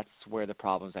 that's where the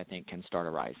problems, I think, can start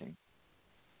arising.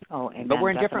 Oh, amen. But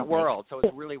we're in different worlds, so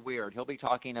it's really weird. He'll be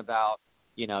talking about,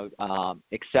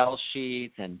 Excel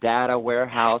sheets and data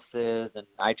warehouses, and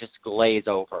I just glaze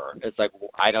over. It's like,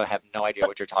 I don't have no idea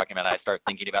what you're talking about. I start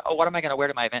thinking about, what am I going to wear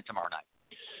to my event tomorrow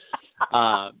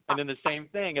night? And then the same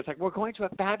thing. It's like, we're going to a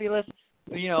fabulous,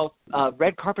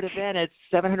 red carpet event. It's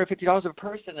 $750 a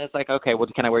person. And it's like, okay, well,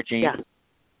 can I wear jeans? Yeah.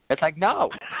 It's like, no.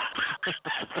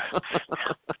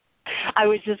 I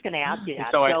was just going to ask you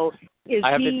that. So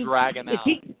I have to drag him out.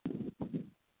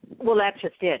 Well, that's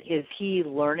just it. Is he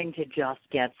learning to just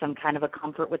get some kind of a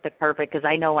comfort with the carpet? Because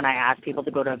I know when I ask people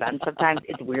to go to events, sometimes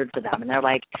it's weird for them. And they're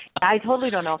like, I totally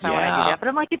don't know if I want to do that. But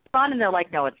I'm like, it's fun. And they're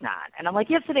like, no, it's not. And I'm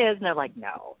like, yes, it is. And they're like,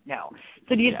 no.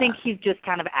 So do you think he's just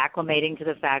kind of acclimating to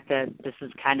the fact that this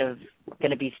is kind of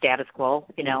going to be status quo,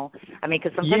 I mean,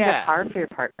 because sometimes it's hard for your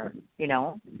partner,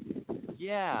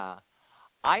 Yeah.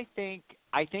 I think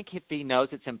if he knows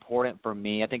it's important for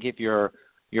me, I think if your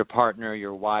partner,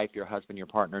 your wife, your husband, your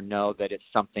partner know that it's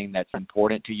something that's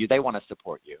important to you, they want to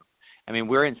support you. I mean,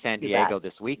 we're in San Diego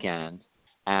this weekend,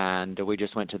 and we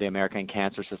just went to the American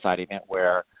Cancer Society event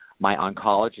where my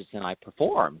oncologist and I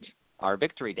performed our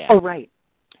victory dance. Oh, right.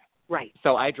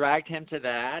 So I dragged him to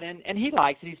that, and he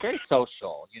likes it. He's very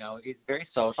social, he's very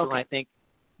social, and I think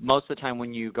most of the time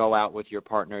when you go out with your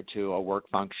partner to a work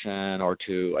function or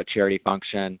to a charity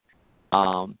function,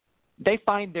 they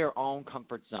find their own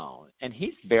comfort zone. And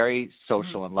he's very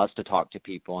social and loves to talk to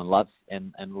people and loves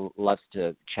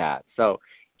to chat. So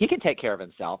he can take care of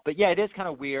himself. But, it is kind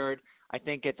of weird. I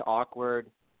think it's awkward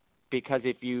because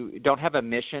if you don't have a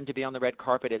mission to be on the red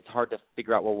carpet, it's hard to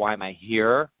figure out, well, why am I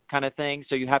here kind of thing.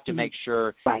 So you have to make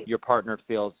sure your partner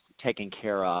feels taken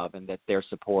care of and that they're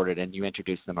supported and you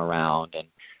introduce them around. And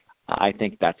I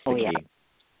think that's the key.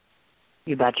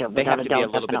 You betcha. They have to be a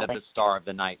little bit of the star of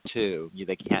the night, too.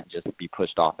 They can't just be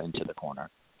pushed off into the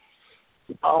corner.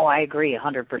 Oh, I agree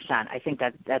 100%. I think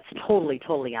that's totally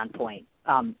on point.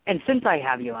 And since I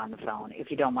have you on the phone, if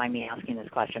you don't mind me asking this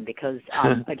question, because,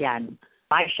 again,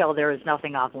 my show, there is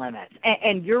nothing off limits.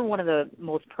 And you're one of the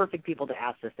most perfect people to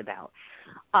ask this about.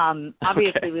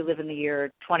 Obviously, we live in the year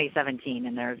 2017,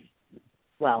 and there's,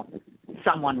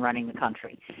 someone running the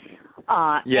country.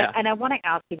 And I want to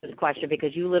ask you this question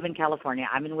because you live in California.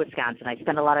 I'm in Wisconsin. I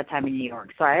spend a lot of time in New York.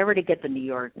 So I already get the New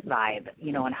York vibe,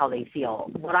 and how they feel.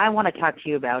 What I want to talk to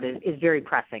you about is very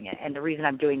pressing. And the reason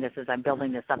I'm doing this is I'm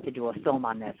building this up to do a film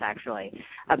on this, actually,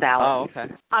 about,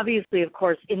 obviously, of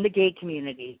course, in the gay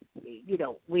community,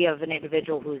 we have an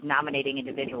individual who's nominating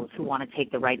individuals who want to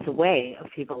take the rights away of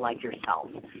people like yourself.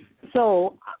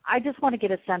 So I just want to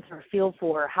get a sense or feel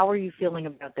for how are you feeling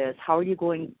about this? How are you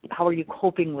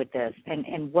coping with this?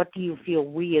 And what do you feel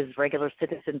we as regular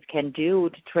citizens can do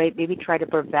to try to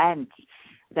prevent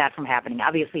that from happening?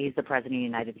 Obviously, he's the President of the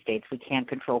United States. We can't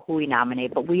control who we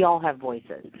nominate, but we all have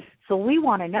voices. So we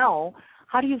want to know,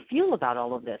 how do you feel about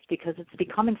all of this? Because it's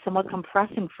becoming somewhat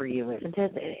compressing for you, isn't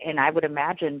it? And I would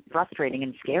imagine frustrating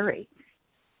and scary.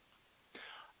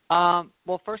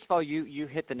 Well, first of all, you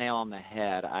hit the nail on the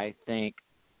head. I think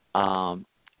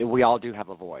we all do have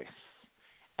a voice.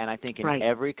 And I think in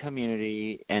every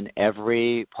community and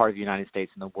every part of the United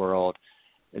States and the world,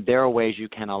 there are ways you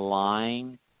can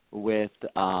align with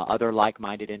other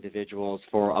like-minded individuals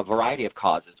for a variety of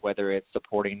causes, whether it's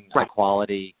supporting Right.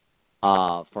 equality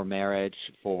for marriage,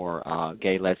 for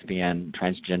gay, lesbian,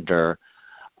 transgender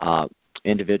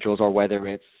individuals, or whether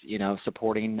it's,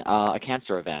 supporting a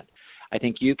cancer event. I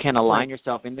think you can align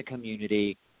yourself in the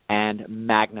community and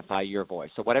magnify your voice.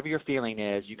 So whatever your feeling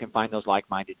is, you can find those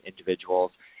like-minded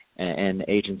individuals and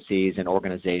agencies and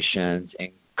organizations and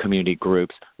community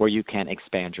groups where you can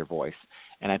expand your voice.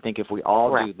 And I think if we all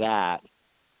do that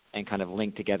and kind of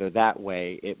link together that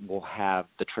way, it will have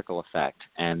the trickle effect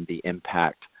and the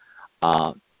impact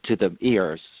to the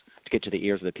ears, to get to the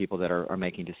ears of the people that are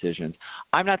making decisions.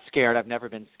 I'm not scared. I've never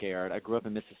been scared. I grew up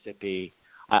in Mississippi.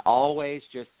 I always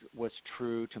just was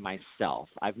true to myself.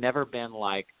 I've never been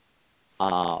like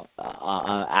a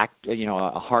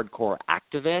hardcore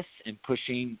activist and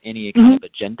pushing any kind of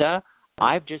agenda.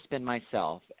 I've just been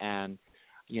myself. And,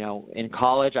 in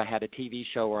college I had a TV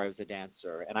show where I was a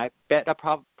dancer, and I bet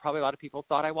probably a lot of people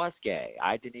thought I was gay.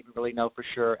 I didn't even really know for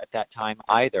sure at that time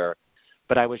either,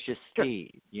 but I was just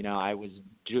Steve. I was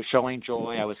showing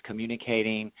joy. I was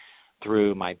communicating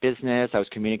through my business. I was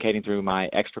communicating through my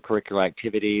extracurricular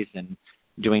activities and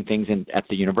doing things at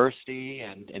the university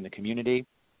and in the community.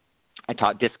 I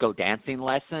taught disco dancing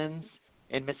lessons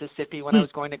in Mississippi when I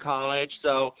was going to college.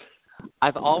 So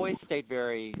I've always stayed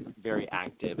very, very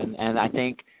active. And I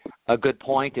think a good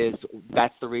point is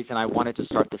that's the reason I wanted to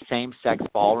start the same-sex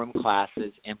ballroom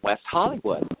classes in West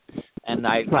Hollywood. And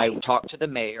I talked to the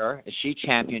mayor. She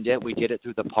championed it. We did it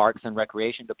through the Parks and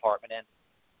Recreation Department. And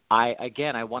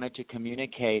I wanted to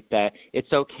communicate that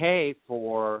it's okay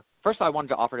for – first of all, I wanted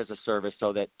to offer it as a service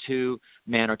so that two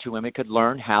men or two women could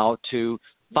learn how to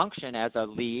function as a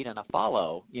lead and a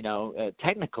follow.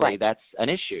 Technically that's an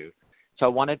issue. So I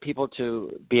wanted people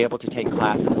to be able to take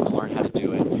classes and learn how to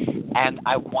do it. And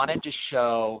I wanted to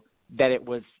show that it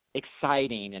was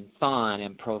exciting and fun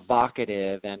and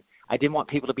provocative, and I didn't want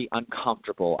people to be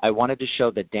uncomfortable. I wanted to show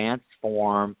the dance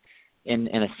form in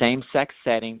a same-sex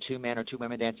setting, two men or two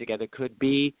women dance together, could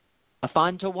be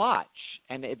fun to watch,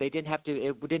 and it didn't have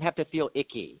to feel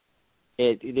icky.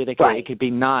 It could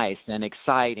be nice and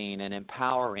exciting and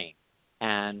empowering,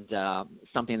 and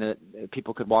something that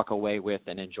people could walk away with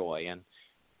and enjoy. And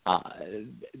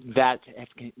that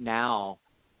now,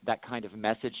 that kind of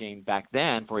messaging back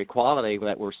then for equality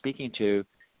that we're speaking to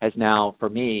has now, for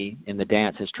me, in the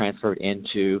dance, has transferred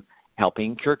into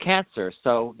helping cure cancer.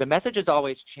 So the message has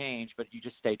always changed, but you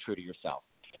just stay true to yourself.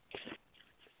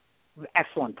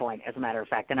 Excellent point, as a matter of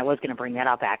fact, and I was going to bring that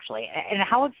up, actually. And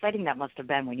how exciting that must have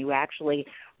been when you actually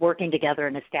working together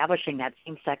and establishing that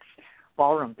same-sex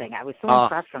ballroom thing. I was so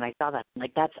impressed when I saw that.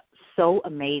 Like, that's so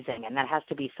amazing, and that has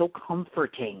to be so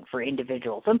comforting for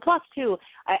individuals. And plus, too,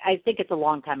 I think it's a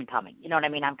long time in coming. You know what I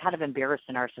mean? I'm kind of embarrassed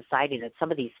in our society that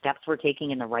some of these steps we're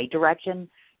taking in the right direction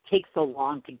take so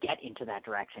long to get into that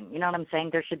direction. You know what I'm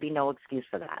saying? There should be no excuse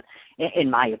for that, in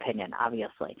my opinion,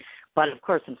 obviously. But, of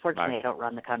course, unfortunately, I don't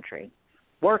run the country.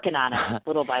 Working on it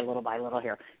little by little by little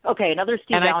here. Okay, another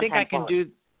Steve Valentine. And I think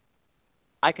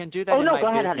I can do that in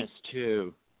my business,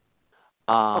 too.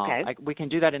 We can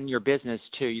do that in your business,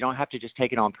 too. You don't have to just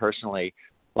take it on personally.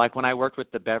 Like when I worked with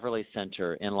the Beverly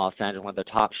Center in Los Angeles, one of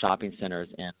the top shopping centers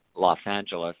in Los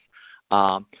Angeles,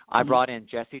 I brought in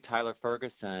Jesse Tyler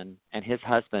Ferguson and his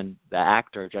husband, the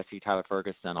actor Jesse Tyler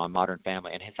Ferguson on Modern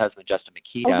Family, and his husband, Justin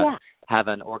Makita, have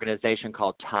an organization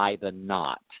called Tie the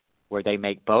Knot, where they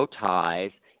make bow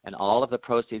ties, and all of the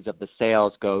proceeds of the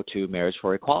sales go to Marriage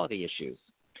for Equality issues.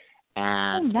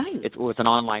 And it was an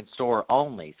online store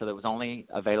only, so it was only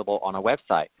available on a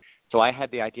website. So I had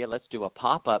the idea, let's do a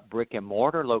pop-up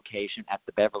brick-and-mortar location at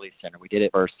the Beverly Center. We did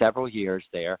it for several years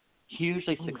there,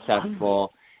 hugely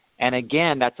successful. And,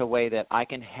 again, that's a way that I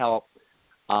can help,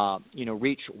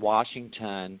 reach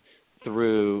Washington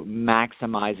through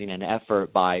maximizing an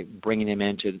effort by bringing them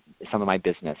into some of my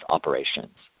business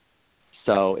operations.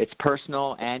 So it's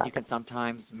personal, and you can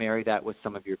sometimes marry that with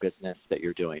some of your business that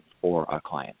you're doing for our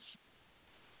clients.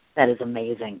 That is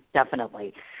amazing,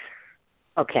 definitely.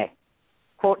 Okay,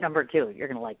 quote number 2. You're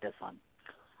going to like this one.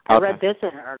 I read this in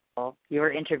an article. You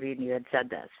were interviewed, and you had said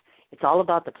this. It's all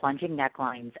about the plunging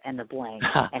necklines and the bling,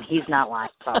 and he's not lying,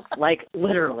 folks. Like,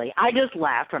 literally. I just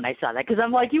laughed when I saw that because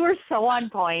I'm like, you are so on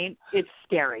point. It's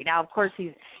scary. Now, of course,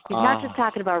 he's not just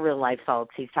talking about real life,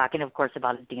 folks. He's talking, of course,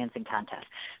 about his dancing contest.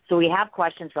 So we have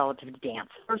questions relative to dance.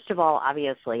 First of all,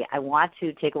 obviously, I want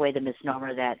to take away the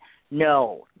misnomer that,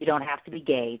 no, you don't have to be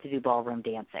gay to do ballroom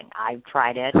dancing. I've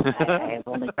tried it. I have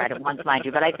only tried it once, mind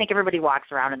you. But I think everybody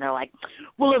walks around and they're like,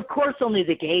 well, of course only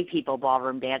the gay people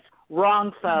ballroom dance.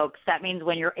 Wrong, folks. That means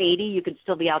when you're 80, you can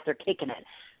still be out there kicking it.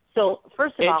 So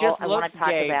first of It all, just I looks want to talk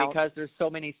gay about because there's so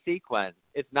many sequins.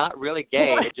 It's not really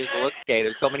gay. It just looks gay.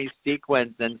 There's so many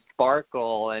sequins and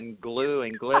sparkle and glue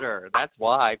and glitter. That's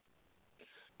why.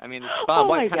 I mean, it's fun. Oh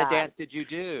What my kind of God. dance did you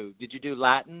do? Did you do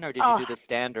Latin or did you do the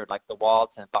standard like the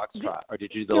waltz and foxtrot, or did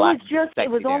you do the Latin?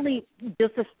 It was dance? only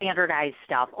just the standardized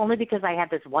stuff. Only because I had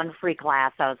this one free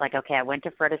class. I was like, okay, I went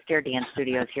to Fred Astaire Dance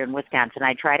Studios here in Wisconsin.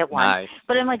 I tried it once, Nice.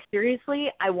 but I'm like, seriously,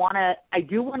 I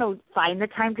do want to find the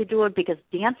time to do it because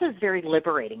dance is very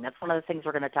liberating. That's one of the things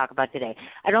we're going to talk about today.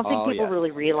 I don't think people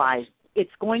really realize it's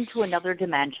going to another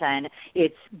dimension.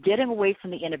 It's getting away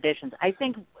from the inhibitions. I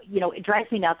think, it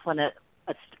drives me nuts when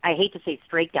I hate to say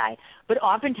straight guy, but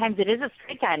oftentimes it is a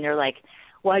straight guy, and they're like,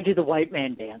 well, I do the white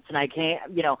man dance, and I can't,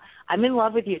 I'm in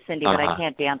love with you, Cindy, but I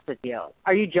can't dance with you.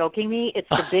 Are you joking me? It's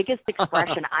the biggest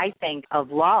expression, I think,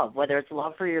 of love, whether it's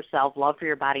love for yourself, love for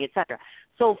your body, etc.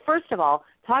 So first of all,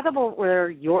 talk about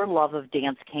where your love of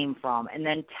dance came from, and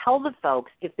then tell the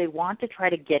folks if they want to try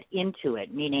to get into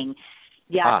it, meaning,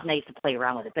 yeah, it's nice to play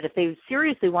around with it, but if they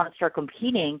seriously want to start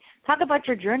competing, talk about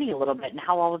your journey a little bit and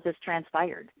how all of this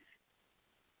transpired.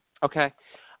 Okay.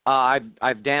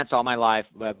 I've danced all my life.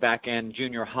 Back in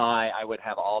junior high, I would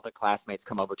have all the classmates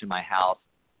come over to my house,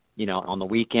 on the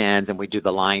weekends, and we'd do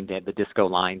the disco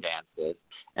line dances.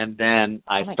 And then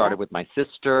I started with my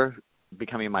sister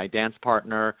becoming my dance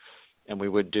partner, and we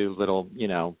would do little,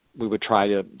 we would try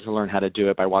to learn how to do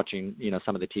it by watching,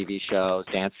 some of the TV shows,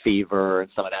 Dance Fever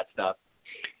and some of that stuff.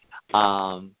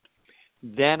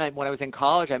 Then when I was in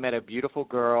college, I met a beautiful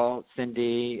girl,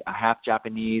 Cindy, a half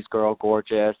Japanese girl,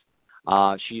 gorgeous.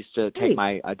 She used to take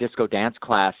my disco dance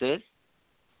classes,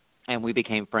 and we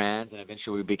became friends, and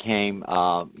eventually we became,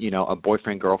 a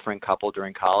boyfriend-girlfriend couple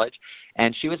during college.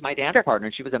 And she was my dance partner,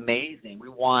 and she was amazing. We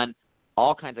won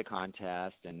all kinds of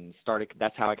contests and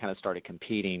that's how I kind of started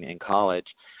competing in college.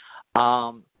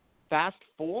 Fast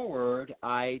forward,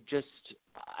 I've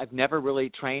never really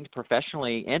trained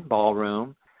professionally in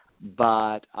ballroom,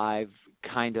 but I've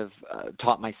kind of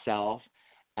taught myself.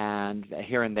 And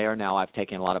here and there now I've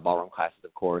taken a lot of ballroom classes,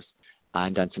 of course,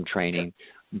 and done some training.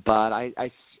 But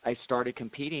I started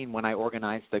competing when I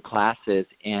organized the classes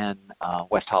in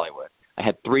West Hollywood. I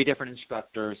had 3 different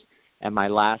instructors, and my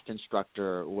last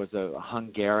instructor was a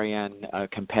Hungarian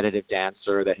competitive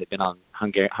dancer that had been on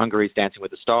Hungary's Dancing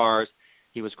with the Stars.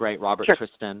 He was great, Robert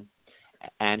Tristan.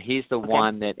 And he's the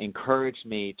one that encouraged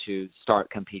me to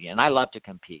start competing. And I love to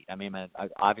compete. I mean,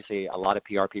 obviously a lot of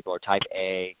PR people are type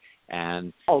A,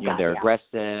 and they're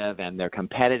aggressive and they're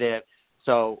competitive.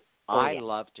 So I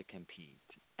love to compete.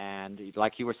 And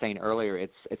like you were saying earlier,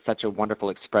 it's such a wonderful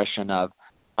expression of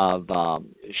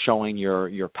showing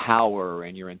your power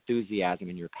and your enthusiasm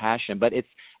and your passion. But it's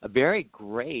a very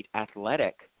great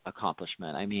athletic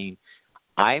accomplishment. I mean,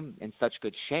 I'm in such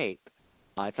good shape.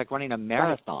 It's like running a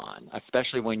marathon,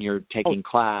 especially when you're taking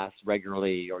class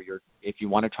regularly, or if you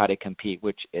want to try to compete,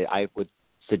 which I would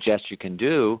suggest you can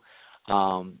do.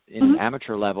 In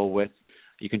amateur level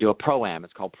you can do a pro-am.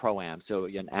 It's called pro-am. So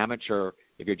an amateur,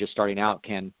 if you're just starting out,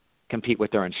 can compete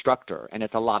with their instructor, and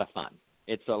it's a lot of fun.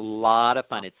 It's a lot of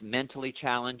fun. It's mentally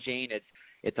challenging.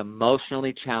 It's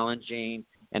emotionally challenging,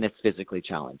 and it's physically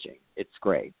challenging. It's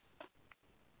great.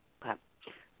 Okay.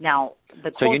 Now,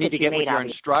 so you need to get with your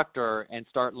instructor and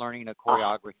start learning a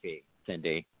choreography,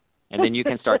 Cindy. And then you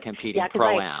can start competing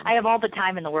pro-am. I have all the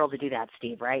time in the world to do that,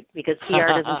 Steve, right? Because PR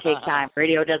doesn't take time.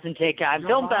 Radio doesn't take time.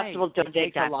 Film festivals don't take time. It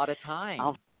takes a lot of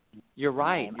time. You're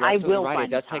right. I will right.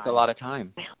 It does take a lot of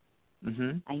time.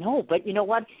 I know, but you know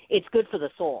what? It's good for the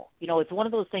soul. It's one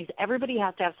of those things. Everybody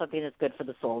has to have something that's good for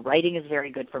the soul. Writing is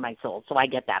very good for my soul, so I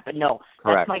get that. But no,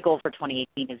 that's my goal for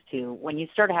 2018 is to, when you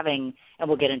start having, and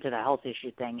we'll get into the health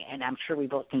issue thing, and I'm sure we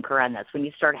both concur on this, when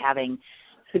you start having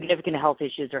significant health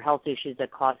issues or health issues that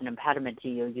cause an impediment to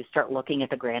you, you start looking at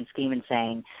the grand scheme and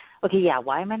saying, okay,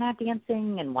 why am I not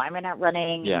dancing, and why am I not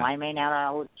running, and why am I not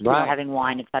out having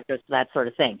wine, et cetera, so that sort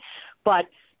of thing. But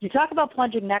you talk about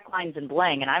plunging necklines and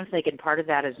bling, and I'm thinking part of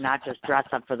that is not just dress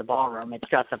up for the ballroom, it's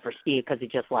dress up for Steve because he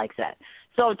just likes it.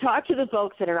 So talk to the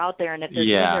folks that are out there, and if they're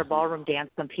doing their ballroom dance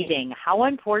competing, how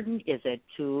important is it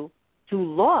to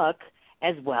look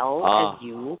as well as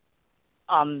you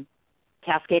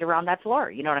cascade around that floor?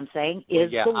 You know what I'm saying?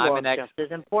 Is the look just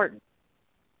as important?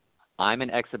 I'm an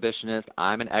exhibitionist.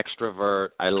 I'm an extrovert.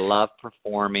 I love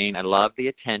performing. I love the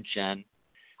attention.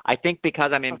 I think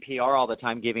because I'm in PR all the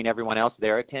time giving everyone else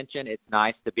their attention, it's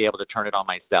nice to be able to turn it on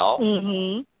myself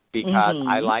because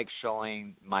I like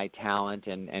showing my talent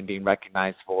and being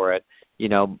recognized for it.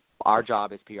 Our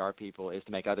job as PR people is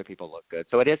to make other people look good.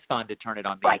 So it is fun to turn it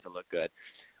on me to look good.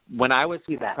 When I was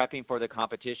prepping for the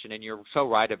competition, and you're so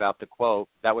right about the quote,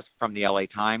 that was from the LA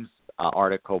Times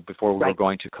article before we were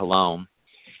going to Cologne.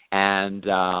 And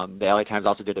the LA Times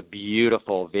also did a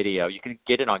beautiful video. You can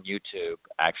get it on YouTube,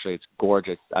 actually. It's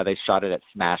gorgeous. They shot it at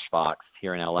Smashbox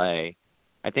here in LA.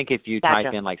 I think if you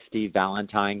type in, like, Steve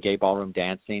Valentine, gay ballroom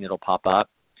dancing, it'll pop up.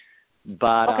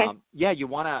 But, yeah, you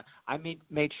want to – I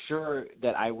made sure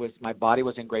that my body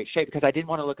was in great shape because I didn't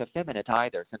want to look effeminate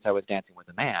either since I was dancing with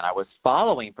a man. I was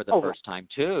following for the first time,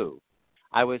 too.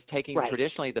 I was taking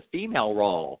traditionally the female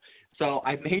role. So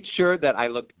I made sure that I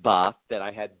looked buff, that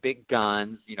I had big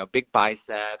guns, big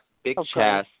biceps, big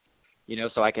chest,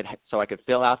 so I could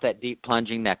fill out that deep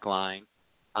plunging neckline,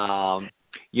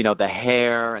 the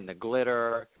hair and the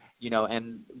glitter,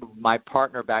 and my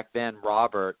partner back then,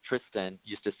 Tristan,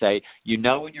 used to say,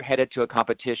 when you're headed to a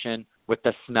competition with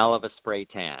the smell of a spray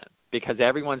tan, because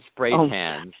everyone spray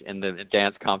tans in the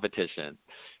dance competition.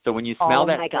 So when you smell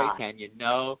that spray tan,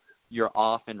 you're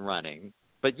off and running.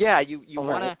 But yeah, you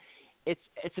want to.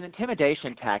 It's an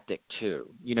intimidation tactic too.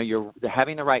 You're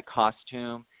having the right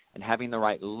costume and having the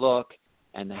right look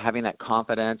and having that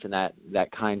confidence and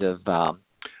that kind of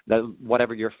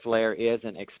whatever your flair is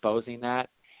and exposing that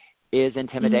is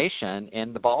intimidation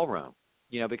in the ballroom.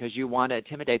 Because you want to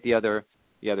intimidate the other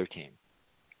team.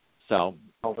 So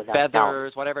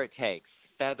feathers, whatever it takes,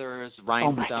 feathers,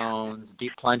 rhinestones,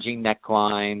 deep plunging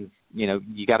necklines.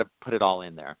 You got to put it all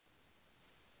in there.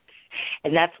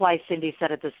 And that's why Cindy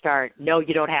said at the start, no,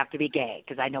 you don't have to be gay,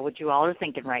 because I know what you all are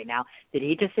thinking right now. Did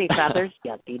he just say feathers?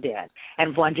 Yes, he did.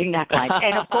 And plunging necklines.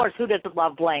 And, of course, who doesn't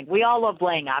love bling? We all love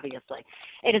bling, obviously.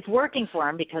 And it's working for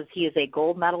him because he is a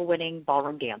gold medal winning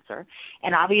ballroom dancer.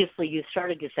 And obviously you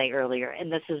started to say earlier, and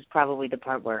this is probably the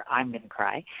part where I'm going to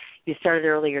cry, you started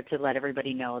earlier to let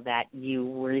everybody know that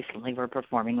you recently were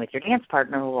performing with your dance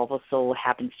partner, who also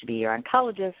happens to be your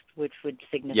oncologist, which would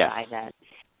signify that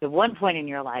at one point in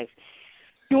your life,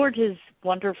 George is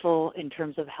wonderful in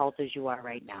terms of health as you are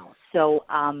right now. So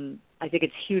I think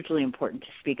it's hugely important to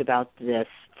speak about this,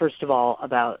 first of all,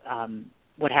 about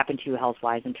what happened to you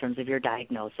health-wise in terms of your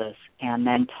diagnosis, and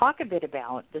then talk a bit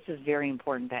about, this is very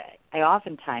important, that I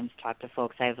oftentimes talk to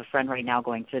folks. I have a friend right now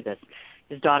going through this.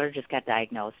 His daughter just got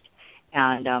diagnosed,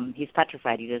 and he's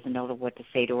petrified. He doesn't know what to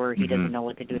say to her. He doesn't know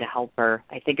what to do to help her.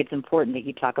 I think it's important that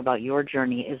you talk about your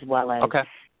journey as well as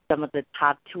some of the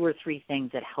top 2 or 3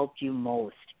 things that helped you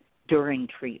most during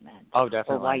treatment. Oh,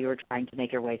 definitely. Or while you were trying to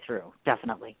make your way through.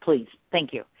 Definitely. Please.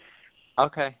 Thank you.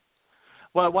 Okay.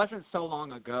 Well, it wasn't so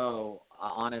long ago,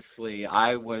 honestly.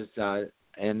 I was I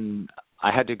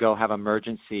had to go have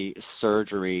emergency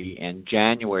surgery in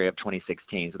January of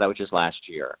 2016, so that was just last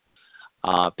year,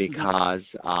 because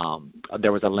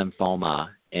there was a lymphoma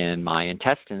in my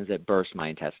intestines that burst my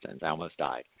intestines. I almost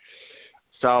died.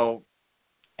 So,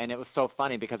 and it was so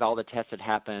funny because all the tests had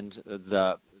happened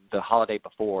the holiday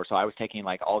before, so I was taking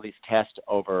like all these tests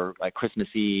over like Christmas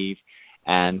Eve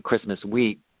and Christmas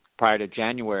week prior to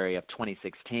January of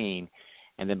 2016,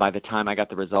 and then by the time I got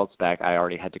the results back, I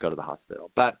already had to go to the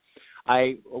hospital. But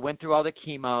I went through all the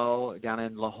chemo down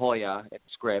in La Jolla at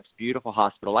Scripps, beautiful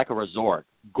hospital, like a resort,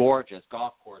 gorgeous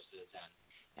golf courses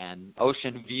and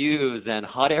ocean views and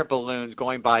hot air balloons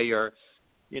going by your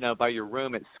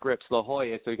room at Scripps, La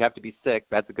Jolla, so you have to be sick.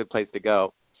 That's a good place to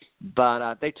go.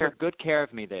 But they took good care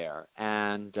of me there,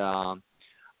 and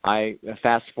I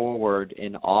fast forward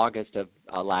in August of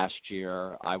last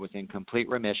year, I was in complete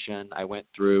remission. I went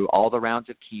through all the rounds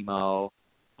of chemo.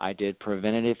 I did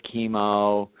preventative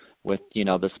chemo with,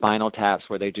 the spinal taps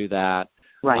where they do that.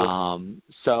 Right.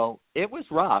 So it was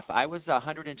rough. I was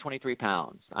 123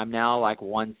 pounds. I'm now like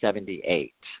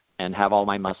 178 and have all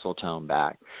my muscle tone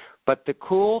back. But the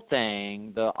cool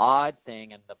thing, the odd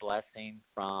thing, and the blessing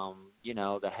from,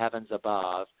 the heavens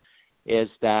above is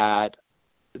that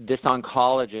this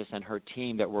oncologist and her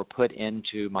team that were put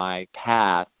into my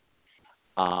path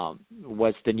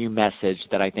was the new message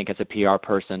that I think as a PR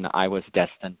person I was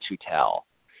destined to tell.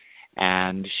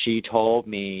 And she told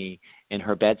me in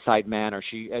her bedside manner,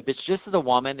 this just is a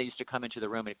woman that used to come into the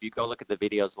room, and if you go look at the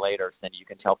videos later, then you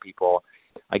can tell people,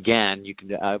 again, you can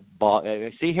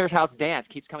see, here's how it's danced,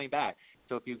 keeps coming back.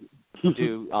 So if you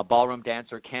do ballroom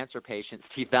dancer cancer patient,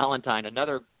 Steve Valentine,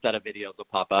 another set of videos will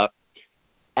pop up.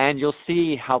 And you'll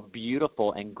see how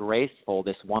beautiful and graceful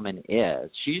this woman is.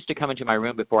 She used to come into my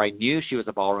room before I knew she was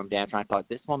a ballroom dancer. I thought,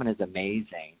 this woman is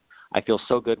amazing. I feel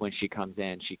so good when she comes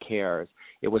in. She cares.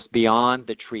 It was beyond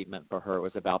the treatment for her. It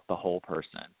was about the whole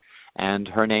person. And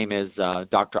her name is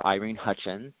Dr. Irene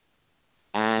Hutchins.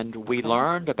 And we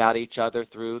learned about each other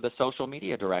through the social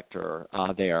media director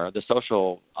the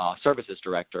social services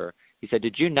director. He said,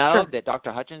 did you know that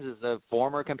Dr. Hutchins is a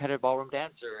former competitive ballroom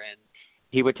dancer? And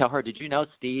he would tell her, did you know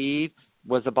Steve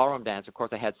was a ballroom dance. Of course,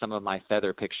 I had some of my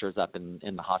feather pictures up in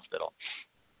the hospital.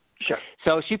 Sure.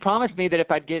 So she promised me that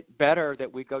if I'd get better,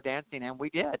 that we'd go dancing, and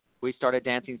we did. We started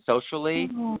dancing socially.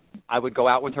 Mm-hmm. I would go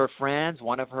out with her friends.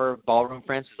 One of her ballroom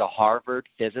friends was a Harvard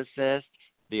physicist.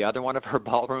 The other one of her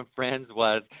ballroom friends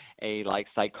was a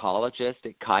psychologist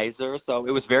at Kaiser. So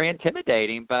it was very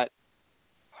intimidating, but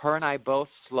her and I both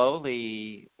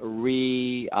slowly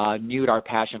renewed our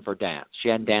passion for dance. She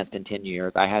hadn't danced in 10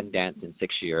 years. I hadn't danced in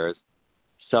 6 years.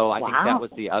 So I think that was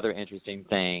the other interesting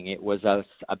thing. It was us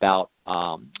about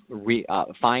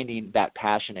finding that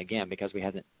passion again, because we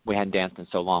hadn't danced in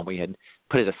so long. We had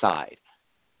put it aside.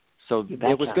 So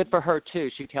it was good for her too.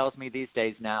 She tells me these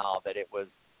days now that it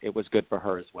was good for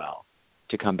her as well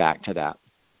to come back to that.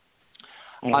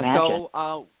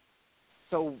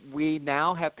 So we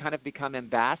now have kind of become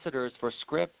ambassadors for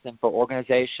Scripps and for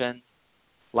organizations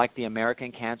like the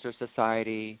American Cancer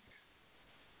Society,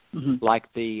 like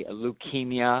the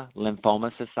Leukemia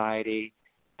Lymphoma Society,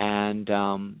 and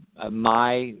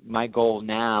my goal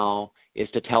now is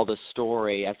to tell the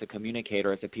story as a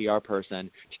communicator, as a PR person,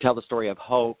 to tell the story of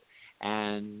hope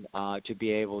and to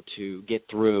be able to get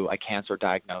through a cancer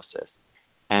diagnosis.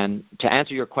 And to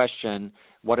answer your question,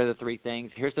 what are the three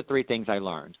things? Here's the three things I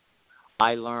learned.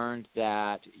 I learned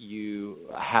that you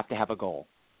have to have a goal.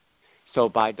 So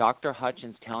by Dr.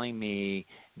 Hutchins telling me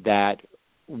that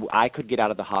I could get out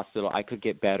of the hospital, I could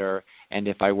get better, and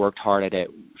if I worked hard at it,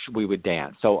 we would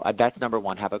dance. So that's number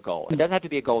one, have a goal. It doesn't have to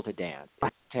be a goal to dance.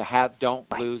 It's don't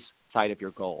lose sight of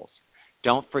your goals.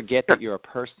 Don't forget that you're a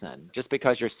person. Just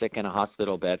because you're sick in a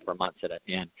hospital bed for months at an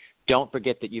end, don't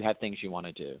forget that you have things you want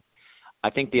to do.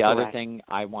 I think the other thing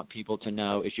I want people to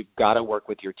know is you've got to work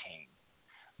with your team.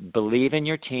 Believe in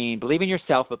your team. Believe in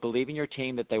yourself, but believe in your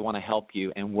team that they want to help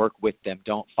you, and work with them.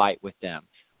 Don't fight with them.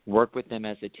 Work with them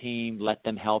as a team. Let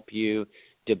them help you.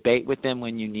 Debate with them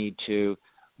when you need to,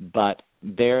 but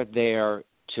they're there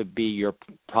to be your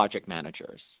project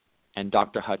managers. And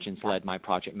Dr. Hutchins led my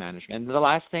project management. And the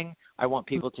last thing I want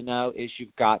people to know is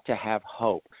you've got to have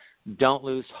hope. Don't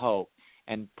lose hope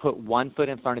and put one foot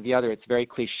in front of the other. It's very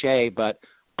cliche, but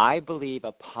I believe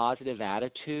a positive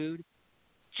attitude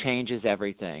changes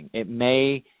everything.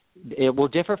 It will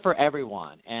differ for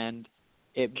everyone, and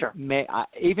it may,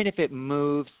 even if it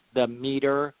moves the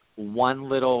meter one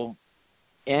little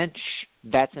inch,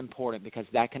 that's important, because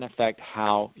that can affect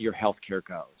how your health care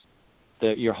goes.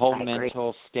 Your whole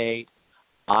mental state,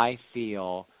 I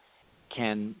feel,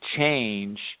 can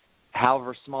change,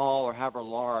 however small or however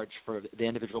large for the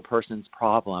individual person's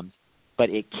problems, but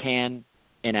it can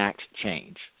enact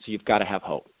change. So you've got to have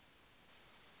hope.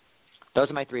 Those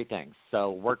are my three things.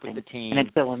 So work with the team,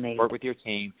 work with your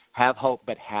team, have hope,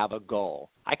 but have a goal.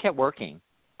 I kept working.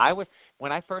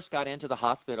 When I first got into the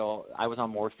hospital, I was on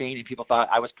morphine, and people thought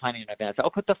I was planning an event. So,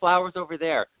 put the flowers over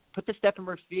there. Put the step and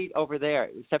repeat over there.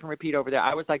 Step and repeat over there.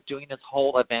 I was like doing this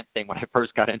whole event thing when I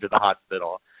first got into the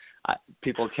hospital.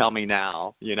 People tell me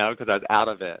now, because I was out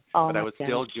of it. But I was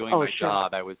still doing my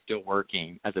job. I was still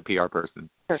working as a PR person.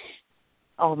 Sure.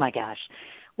 Oh, my gosh.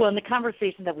 Well, and the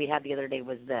conversation that we had the other day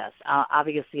was this.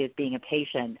 Obviously, as being a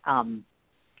patient,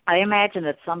 I imagine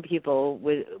that some people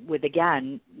with,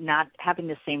 again, not having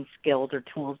the same skills or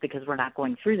tools because we're not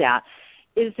going through that,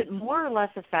 is it more or less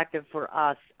effective for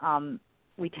us?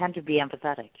 We tend to be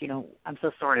empathetic. I'm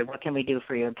so sorry. What can we do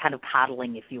for you? Kind of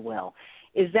coddling, if you will.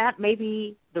 Is that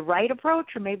maybe the right approach,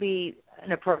 or maybe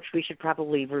an approach we should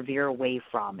probably veer away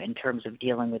from in terms of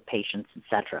dealing with patients, et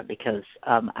cetera? Because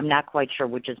I'm not quite sure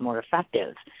which is more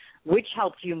effective. Which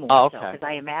helps you more? Oh, okay. Because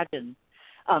I imagine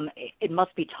it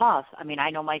must be tough. I mean,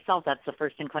 I know myself, that's the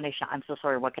first inclination. I'm so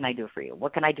sorry. What can I do for you?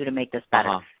 What can I do to make this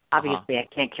better? Obviously, I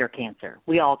can't cure cancer.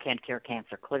 We all can't cure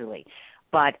cancer, clearly.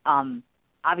 But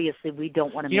obviously, we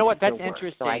don't want to make it That's worse.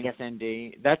 interesting, So I guess,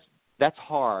 Cindy. That's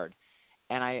hard.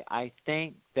 And I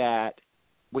think that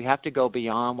we have to go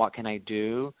beyond what can I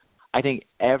do. I think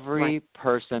every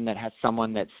person that has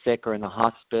someone that's sick or in the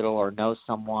hospital or knows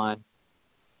someone,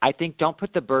 I think don't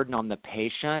put the burden on the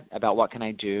patient about what can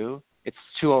I do. It's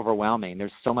too overwhelming.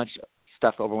 There's so much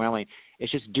stuff overwhelming.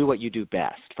 It's just do what you do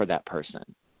best for that person.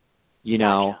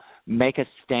 Make a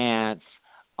stance,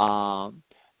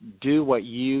 do what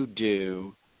you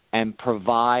do, and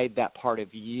provide that part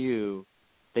of you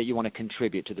that you want to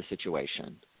contribute to the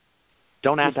situation.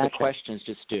 Don't ask the questions,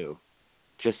 just do.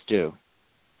 Just do.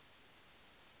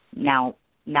 Now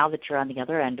that you're on the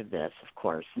other end of this, of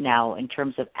course, now in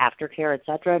terms of aftercare, et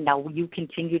cetera, now will you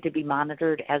continue to be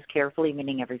monitored as carefully,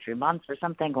 meaning every 3 months or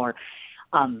something, or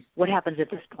what happens at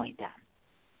this point then?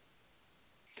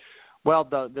 Well,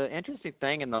 the interesting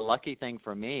thing and the lucky thing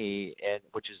for me,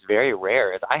 which is very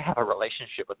rare, is I have a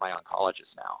relationship with my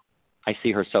oncologist now. I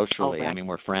see her socially. Okay. I mean,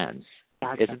 we're friends.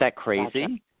 Gotcha. Isn't that crazy?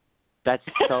 Gotcha. That's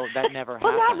so that never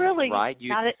Well, happens, not really. right?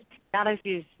 Not if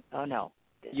you. Oh no.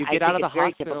 You I get out of think the it's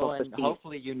very hospital, typical and for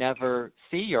hopefully you never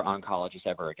see your oncologist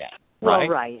ever again, Well, right?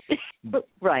 right.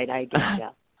 Right, I get you.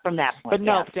 From that point, But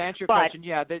no, yes. to answer your But, question,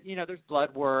 yeah, there's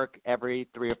blood work every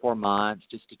 3 or 4 months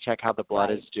just to check how the blood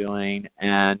Right. is doing,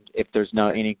 and if there's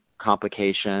any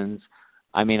complications.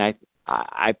 I mean,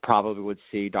 I probably would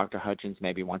see Dr. Hutchins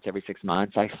maybe once every 6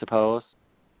 months, I suppose.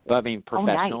 But I mean,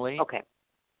 professionally. Oh, nice.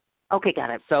 Okay, got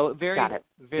it. So very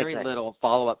Good. little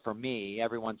follow-up for me.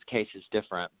 Everyone's case is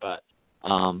different, but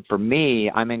for me,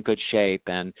 I'm in good shape,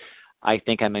 and I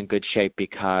think I'm in good shape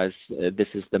because this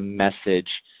is the message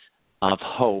of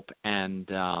hope and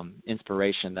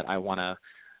inspiration that I want to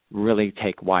really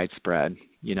take widespread.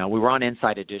 We were on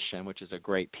Inside Edition, which is a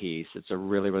great piece. It's a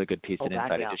really, really good piece that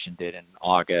Inside Edition did in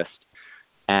August.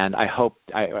 And I hope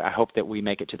that we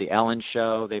make it to the Ellen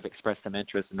Show. They've expressed some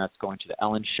interest, and that's going to the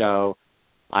Ellen Show.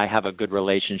 I have a good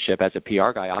relationship as a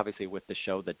PR guy, obviously, with the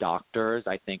show The Doctors.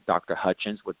 I think Dr.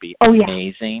 Hutchins would be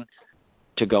amazing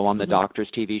to go on the Doctors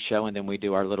TV show, and then we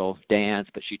do our little dance.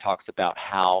 But she talks about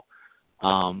how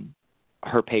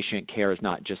her patient care is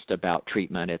not just about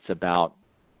treatment. It's about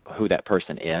who that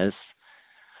person is.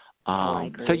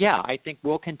 So, yeah, I think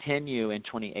we'll continue in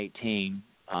 2018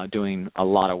 doing a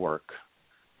lot of work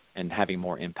and having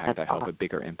more impact, I hope, a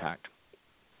bigger impact.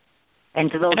 And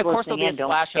to those and of course, listening there'll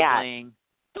be a splash of bling.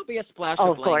 There'll be a splash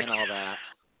of bling and all that.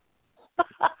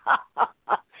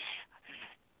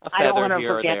 I don't want to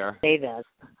forget to say this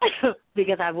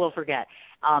because I will forget.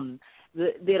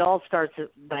 It all starts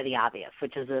by the obvious,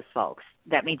 which is this, folks.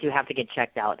 That means you have to get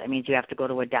checked out. That means you have to go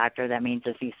to a doctor. That means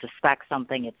if you suspect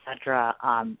something, etc.,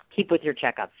 keep with your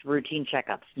checkups, routine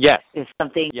checkups. Yes. If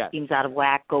something seems out of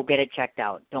whack, go get it checked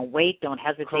out. Don't wait. Don't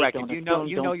hesitate. Correct. Don't you assume.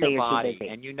 know don't your say body, you're too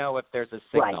busy. and you know if there's a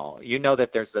signal. Right. You know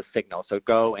that there's a signal, so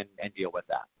go and deal with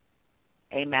that.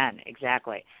 Amen.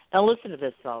 Exactly. Now listen to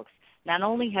this, folks. Not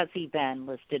only has he been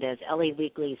listed as LA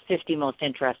Weekly's 50 most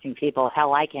interesting people,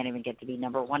 hell, I can't even get to be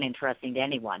number one interesting to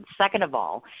anyone. Second of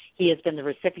all, he has been the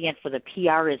recipient for the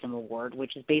PRism Award,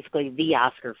 which is basically the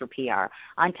Oscar for PR,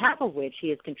 on top of which he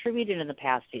has contributed in the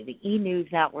past to the E! News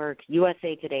Network,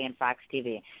 USA Today, and Fox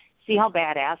TV. See how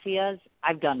badass he is?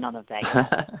 I've done none of that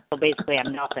yet. So basically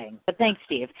I'm nothing. But thanks,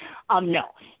 Steve. No.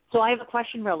 So I have a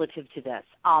question relative to this.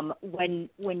 When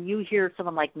you hear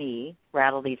someone like me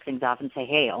rattle these things off and say,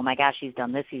 hey, oh my gosh, he's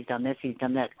done this, he's done this, he's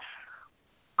done this.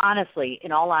 Honestly,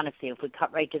 in all honesty, if we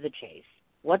cut right to the chase,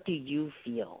 what do you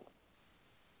feel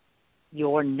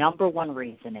your number one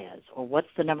reason is, or what's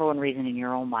the number one reason in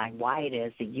your own mind why it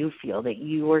is that you feel that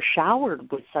you were showered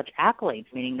with such accolades,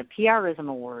 meaning the PRism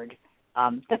Award?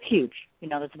 That's huge.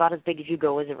 That's about as big as you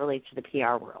go as it relates to the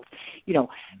PR world.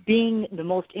 Being the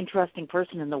most interesting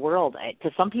person in the world,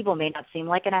 to some people may not seem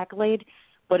like an accolade,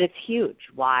 but it's huge.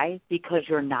 Why? Because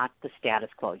you're not the status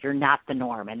quo. You're not the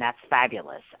norm, and that's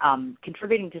fabulous.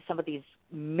 Contributing to some of these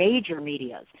major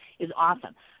medias is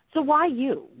awesome. So why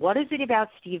you? What is it about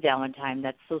Steve Valentine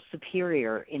that's so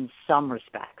superior in some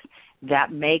respects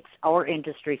that makes our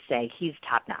industry say he's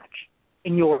top-notch,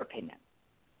 in your opinion?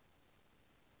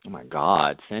 Oh, my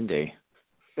God, Cindy.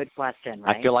 Good question,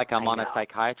 right? I feel like I'm on a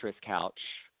psychiatrist's couch.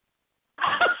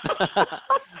 I'm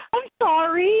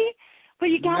sorry, but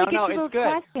you got to get to those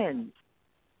questions.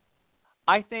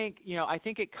 I think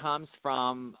it comes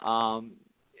from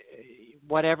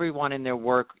what everyone in their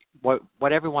work,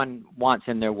 what everyone wants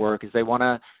in their work is they want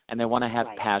to have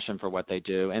passion for what they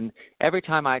do. And every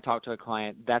time I talk to a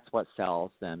client, that's what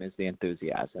sells them is the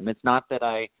enthusiasm. It's not that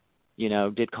I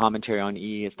did commentary on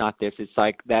E. It's not this. It's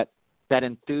like that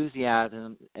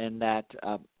enthusiasm and that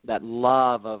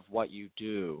love of what you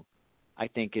do, I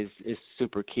think is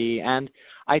super key. And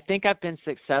I think I've been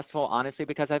successful, honestly,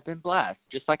 because I've been blessed.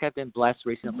 Just like I've been blessed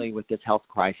recently with this health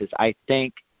crisis. I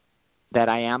think that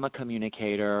I am a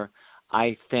communicator.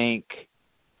 I think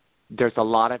there's a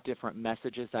lot of different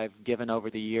messages I've given over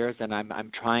the years, and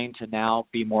I'm trying to now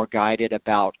be more guided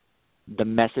about the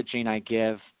messaging I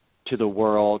give to the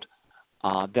world.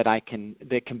 That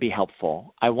can be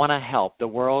helpful. I want to help. The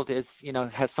world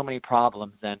has so many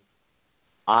problems, and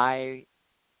I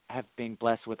have been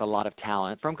blessed with a lot of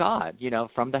talent from God,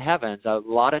 from the heavens, a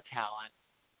lot of talent.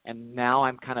 And now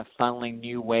I'm kind of funneling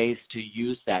new ways to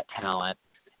use that talent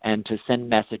and to send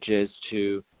messages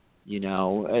to,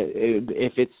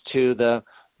 if it's to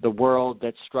the world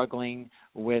that's struggling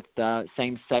with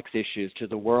same-sex issues, to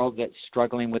the world that's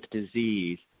struggling with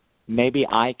disease. Maybe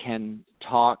I can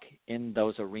talk in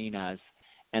those arenas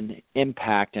and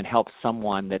impact and help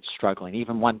someone that's struggling,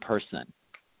 even one person.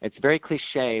 It's very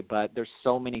cliche, but there's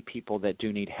so many people that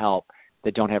do need help.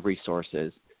 that don't have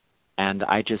resources. And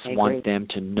I just I want agree. them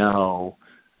to know,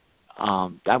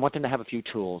 I want them to have a few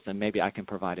tools, and maybe I can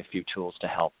provide a few tools to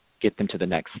help get them to the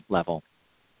next level.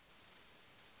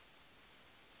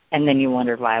 And then you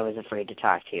wondered why I was afraid to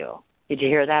talk to you. Did you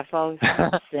hear that, folks?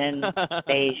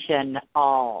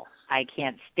 Sensational. I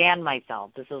can't stand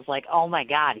myself. This is like, oh, my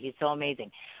God, he's so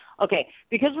amazing. Okay,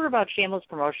 because we're about shameless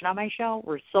promotion on my show,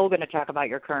 we're so going to talk about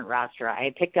your current roster.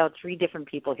 I picked out 3 different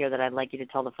people here that I'd like you to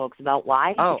tell the folks about.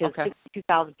 Why? Oh, because okay.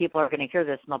 2,000 people are going to hear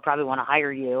this, and they'll probably want to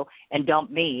hire you and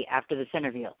dump me after this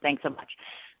interview. Thanks so much.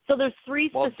 So there's 3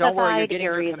 specified don't worry, you're getting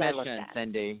areas your I looked commission, at.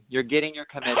 Cindy. You're getting your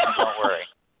commission, don't worry.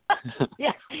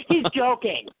 Yeah, he's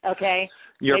joking, okay?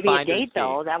 Your Maybe a finder's date, fee.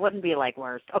 though. That wouldn't be, like,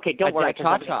 worst. Okay, don't worry, because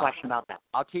I have a cha-cha. question about that.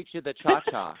 I'll teach you the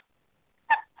cha-cha.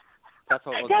 That's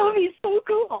what we'll That do. would be so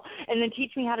cool. And then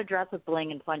teach me how to dress with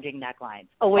bling and plunging necklines.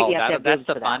 Oh, wait, you have to have that's boobs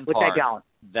the for fun that, which part. I don't.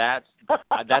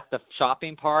 That's the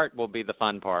shopping part will be the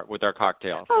fun part with our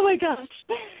cocktails. Oh, my gosh.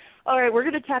 All right, we're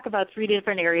going to talk about 3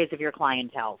 different areas of your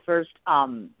clientele. First,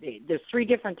 there's 3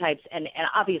 different types, and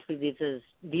obviously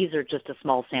these are just a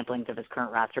small samplings of his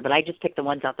current roster, but I just picked the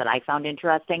ones out that I found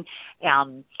interesting.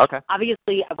 Okay.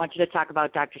 Obviously, I want you to talk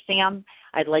about Dr. Sam.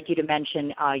 I'd like you to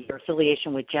mention your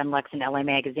affiliation with Genlex and LA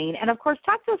Magazine, and, of course,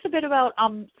 talk to us a bit about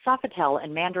Sofitel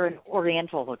and Mandarin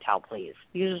Oriental Hotel, please.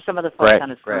 These are some of the folks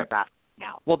on his current roster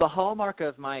now. Well, the hallmark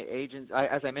of my agents,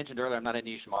 as I mentioned earlier, I'm not a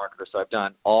niche marketer, so I've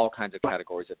done all kinds of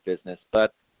categories of business.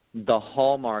 But the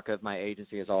hallmark of my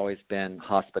agency has always been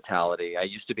hospitality. I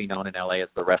used to be known in LA as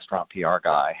the restaurant PR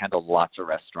guy. I handled lots of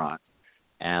restaurants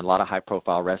and a lot of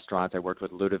high-profile restaurants. I worked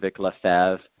with Ludovic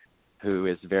Lefebvre, who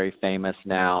is very famous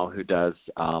now, who does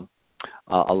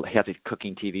he has a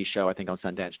cooking TV show, I think, on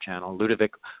Sundance Channel.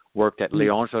 Ludovic worked at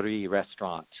L'Orangerie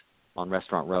Restaurant on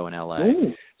Restaurant Row in LA.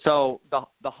 Ooh. So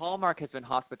the hallmark has been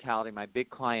hospitality. My big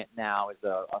client now is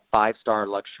a 5-star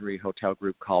luxury hotel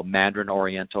group called Mandarin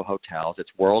Oriental Hotels. It's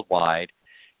worldwide,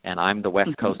 and I'm the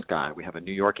West Coast guy. We have a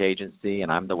New York agency,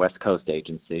 and I'm the West Coast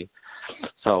agency.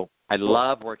 So I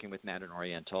love working with Mandarin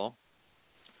Oriental.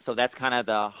 So that's kind of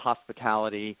the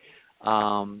hospitality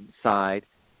side.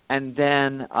 And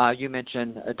then you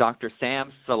mentioned Dr.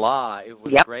 Sam Salah. It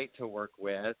was great to work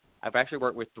with. I've actually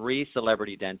worked with 3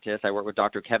 celebrity dentists. I worked with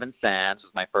Dr. Kevin Sands,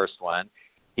 was my first one.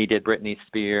 He did Britney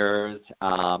Spears,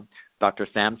 Dr.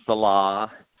 Sam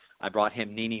Salah. I brought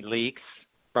him Nene Leakes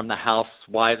from the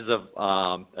Housewives of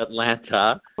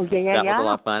Atlanta. Oh, That was a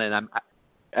lot of fun.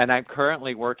 And I'm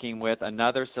currently working with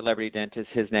another celebrity dentist.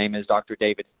 His name is Dr.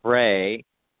 David Frey,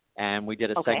 and we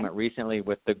did a segment recently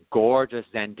with the gorgeous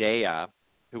Zendaya,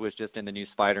 who was just in the new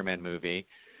Spider-Man movie.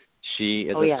 She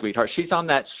is a sweetheart. She's on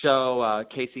that show,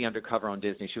 Casey Undercover on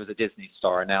Disney. She was a Disney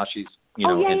star, and now she's,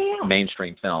 in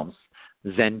mainstream films.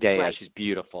 Zendaya, she's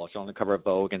beautiful. She's on the cover of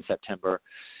Vogue in September.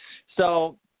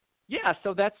 So,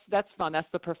 so that's fun. That's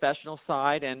the professional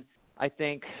side, and I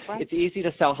think it's easy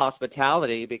to sell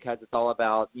hospitality because it's all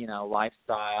about,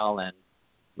 lifestyle and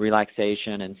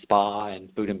relaxation and spa and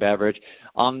food and beverage.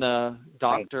 On the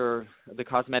the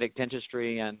cosmetic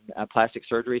dentistry and plastic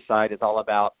surgery side is all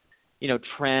about,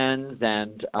 trends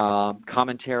and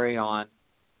commentary on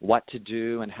what to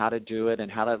do and how to do it and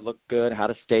how to look good, how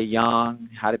to stay young,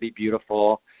 how to be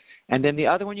beautiful. And then the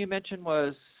other one you mentioned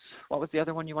was, what was the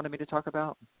other one you wanted me to talk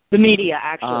about? The media,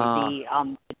 actually,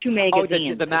 the 2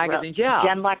 magazines. The magazines,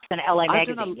 Genlex and LA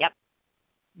Magazine,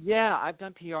 Yeah, I've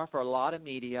done PR for a lot of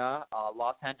media.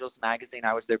 Los Angeles Magazine,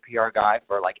 I was their PR guy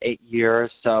for like 8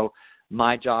 years. So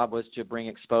my job was to bring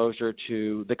exposure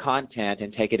to the content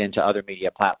and take it into other media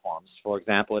platforms. For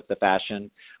example, if the fashion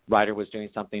writer was doing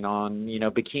something on,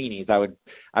 bikinis,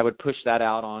 I would push that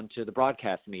out onto the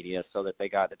broadcast media so that they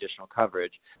got additional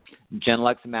coverage.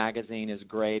 Genlex Magazine is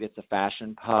great. It's a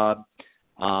fashion pub.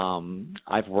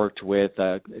 I've worked with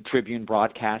Tribune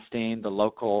Broadcasting, the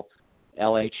local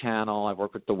LA channel. I've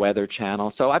worked with the Weather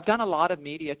Channel. So I've done a lot of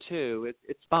media too.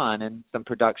 It's fun, and some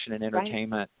production and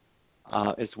entertainment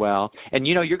as well. And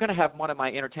you're going to have one of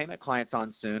my entertainment clients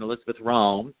on soon, Elizabeth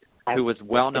Rome, who was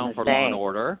well known for Law and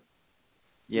Order.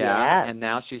 And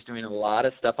now she's doing a lot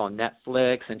of stuff on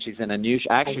Netflix, and she's in a new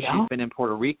she's been in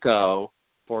Puerto Rico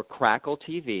for Crackle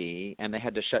TV, and they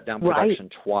had to shut down production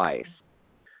twice.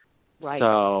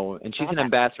 So, and she's an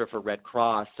ambassador for Red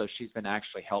Cross, so she's been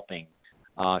actually helping.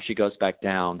 She goes back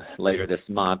down later this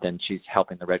month, and she's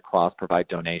helping the Red Cross provide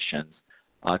donations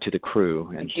to the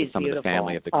crew and to some of the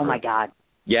family of the crew. Oh, my God.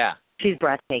 Yeah. She's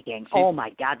breathtaking. Oh, my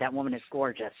God, that woman is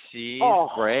gorgeous. She's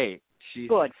great.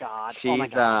 Good God. Oh, my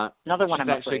God. Another one she's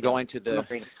actually going to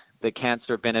the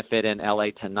cancer benefit in LA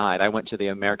tonight. I went to the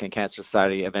American Cancer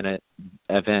Society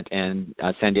event in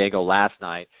San Diego last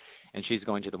night, and she's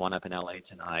going to the one up in LA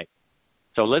tonight.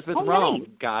 So Elizabeth Oh, Rome,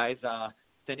 nice. guys,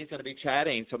 Cindy's going to be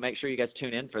chatting, so make sure you guys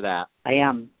tune in for that. I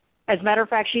am. As a matter of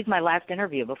fact, she's my last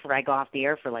interview before I go off the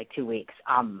air for like 2 weeks.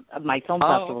 My film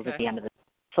festival's at the end of the.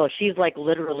 So she's like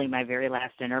literally my very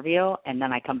last interview, and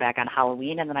then I come back on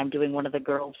Halloween, and then I'm doing one of the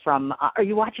girls from. Are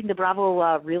you watching the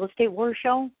Bravo Real Estate Wars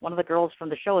show? One of the girls from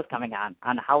the show is coming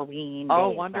on Halloween.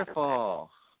 Oh, day, wonderful!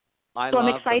 So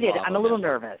I'm excited. I'm a little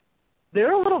nervous.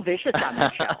 They're a little vicious on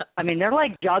that show. I mean, they're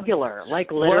like jugular, like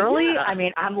literally. Well, yeah. I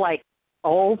mean, I'm like,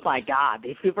 oh my God,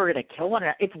 these people are gonna kill one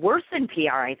another. It's worse than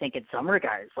PR, I think, in some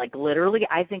regards. Like literally,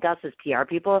 I think us as PR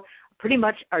people pretty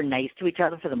much are nice to each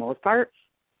other for the most part.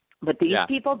 But these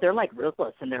people, they're like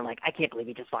ruthless, and they're like, I can't believe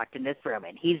he just walked in this room,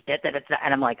 and he's dead.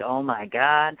 And I'm like, oh my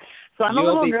God. So I'm a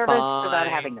little nervous about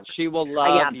having them. She will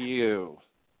love you.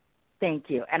 Thank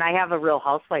you. And I have a Real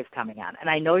Housewife coming on, and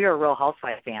I know you're a Real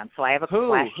Housewife fan, so I have a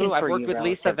question for you. I've worked with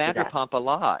Lisa Vanderpump a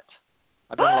lot.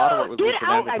 I've done a lot of work with Lisa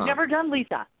Vanderpump. I've never done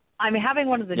Lisa. I'm having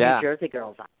one of the New Jersey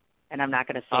girls on, and I'm not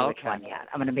going to say which one yet.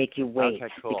 I'm going to make you wait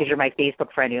because you're my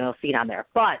Facebook friend. You'll see it on there.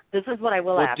 But this is what I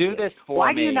will ask you. Do this for me.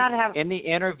 Why do you not have in the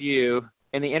interview?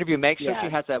 Make sure she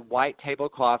has that white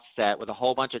tablecloth set with a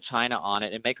whole bunch of china on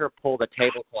it, and make her pull the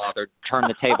tablecloth or turn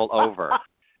the table over,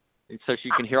 so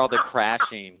she can hear all the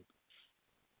crashing.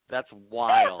 That's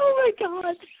wild. Oh my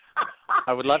God!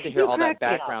 I would love to hear all that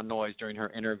background noise during her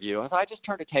interview. I just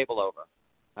turned a table over.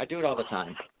 I do it all the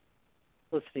time.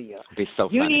 Let's see you. It'd be so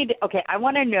funny. I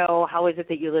want to know, how is it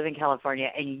that you live in California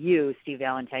and you, Steve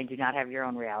Valentine, do not have your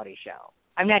own reality show?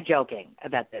 I'm not joking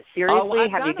about this. Seriously,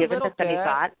 have you given this any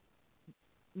thought?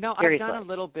 No, Seriously. I've done a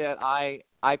little bit. I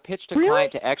pitched a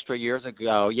client to Extra years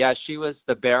ago. Yeah, she was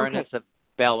the Baroness of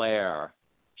Bel Air.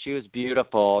 She was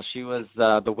beautiful. She was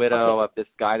the widow of this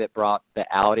guy that brought the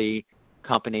Audi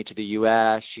company to the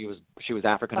U.S. She was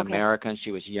African American.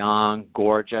 She was young,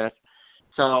 gorgeous.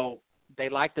 So they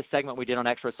liked the segment we did on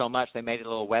Extra so much, they made it a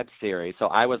little web series. So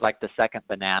I was like the second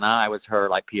banana. I was her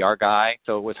like PR guy.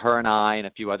 So it was her and I and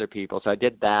a few other people. So I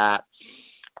did that.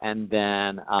 And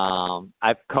then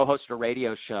I've co-hosted a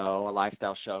radio show, a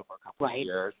lifestyle show for a couple of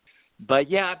years.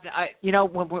 But yeah,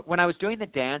 when I was doing the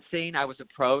dancing, I was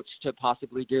approached to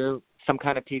possibly do some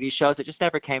kind of TV shows. It just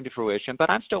never came to fruition. But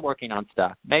I'm still working on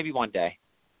stuff. Maybe one day.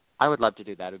 I would love to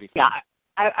do that. It would be fun.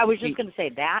 Yeah, I was just going to say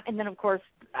that. And then, of course,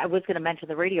 I was going to mention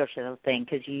the radio show thing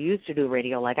because you used to do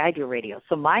radio like I do radio.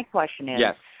 So my question is,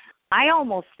 I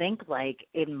almost think like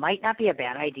it might not be a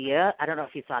bad idea. I don't know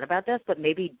if you thought about this, but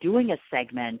maybe doing a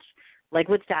segment like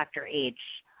with Dr. H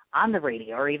on the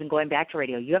radio or even going back to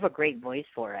radio. You have a great voice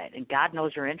for it, and God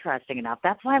knows you're interesting enough.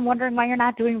 That's why I'm wondering why you're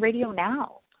not doing radio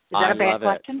now. Is that a bad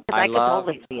question? Because I could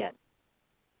totally see it.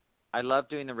 I love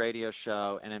doing the radio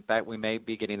show, and in fact, we may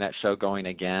be getting that show going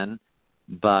again.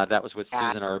 But that was with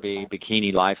Susan Irby,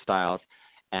 Bikini Lifestyles,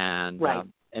 and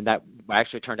that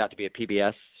actually turned out to be a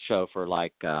PBS show for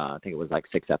like I think it was like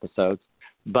 6 episodes.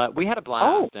 But we had a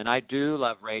blast, and I do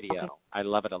love radio. I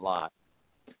love it a lot.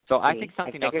 So I think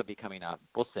something else will be coming up.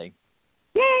 We'll see.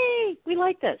 Yay! We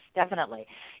like this, definitely.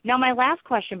 Now, my last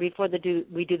question before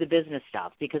we do the business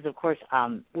stuff, because of course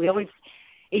it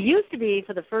used to be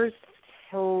for the first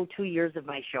 2 years of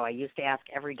my show, I used to ask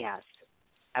every guest.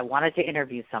 I wanted to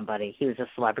interview somebody. He was a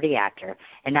celebrity actor.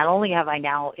 And not only have I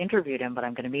now interviewed him, but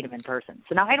I'm going to meet him in person.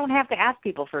 So now I don't have to ask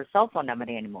people for a cell phone number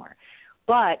anymore.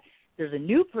 But there's a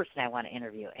new person I want to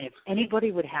interview. And if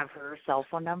anybody would have her cell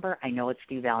phone number, I know it's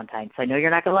Steve Valentine. So I know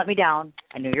you're not going to let me down.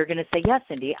 I know you're going to say, yes,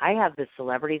 Cindy, I have this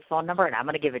celebrity's phone number, and I'm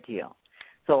going to give it to you.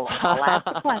 So I'll ask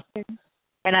the question.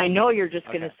 And I know you're just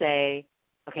going to say,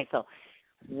 okay, so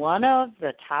one of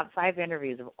the top 5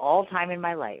 interviews of all time in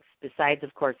my life, besides,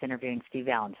 of course, interviewing Steve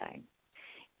Valentine,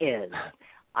 is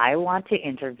I want to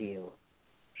interview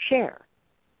Cher.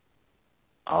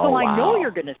 So I know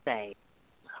you're going to say,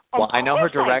 well, I know her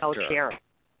director.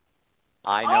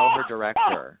 I know her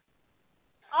director.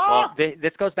 Well,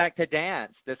 this goes back to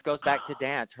dance.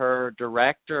 Her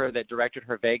director that directed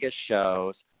her Vegas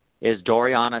shows is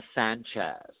Doriana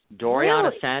Sanchez.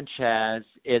 Doriana Sanchez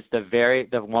is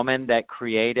the woman that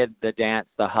created the dance,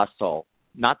 the hustle.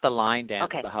 Not the line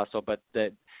dance, the hustle, but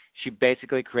she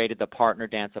basically created the partner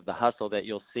dance of the hustle that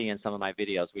you'll see in some of my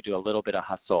videos. We do a little bit of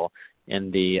hustle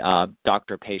in the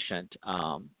doctor-patient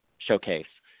showcase.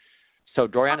 So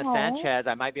Doriana Sanchez,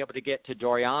 I might be able to get to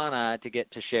Doriana to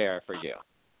get to Cher for you.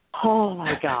 Oh,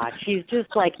 my God. She's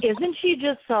just like, isn't she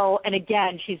just so, and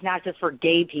again, she's not just for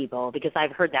gay people, because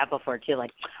I've heard that before, too,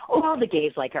 like, oh, all the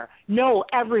gays like her. No,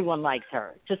 everyone likes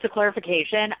her. Just a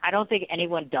clarification, I don't think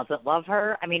anyone doesn't love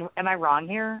her. I mean, am I wrong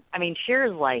here? I mean,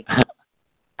 Cher's like,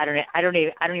 I don't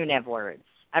even have words.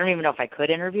 I don't even know if I could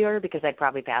interview her because I'd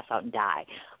probably pass out and die.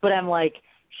 But I'm like,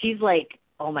 she's like,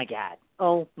 oh, my God.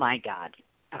 Oh my God.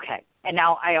 Okay. And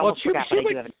now I almost forgot, but I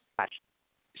do have a question.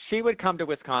 She would come to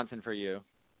Wisconsin for you.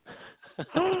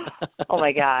 Oh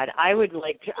my God. I would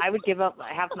give up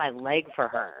half my leg for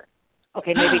her.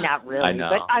 Okay, maybe not really. I know.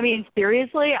 But I mean,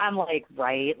 seriously, I'm like,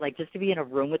 right, like just to be in a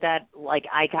room with that like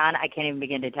icon, I can't even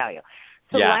begin to tell you.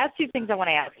 So the last two things I want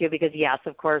to ask you, because yes,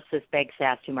 of course, this begs to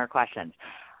ask two more questions.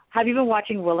 Have you been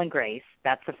watching Will and Grace?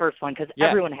 That's the first one, because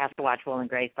everyone has to watch Will and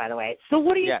Grace, by the way. So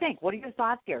what do you think? What are your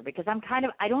thoughts here? Because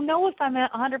I don't know if I'm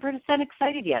 100%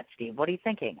 excited yet, Steve. What are you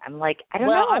thinking? I'm like, I don't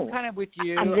know. Well, I'm kind of with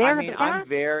you. I'm there,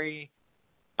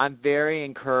 I'm very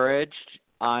encouraged.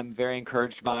 I'm very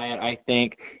encouraged by it. I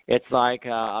think it's like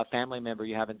a family member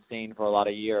you haven't seen for a lot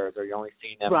of years, or you're only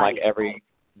seeing them like every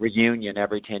reunion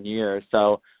every 10 years.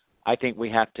 So I think we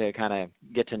have to kind of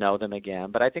get to know them again.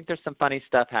 But I think there's some funny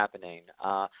stuff happening.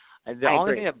 The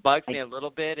only thing that bugs me a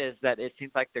little bit is that it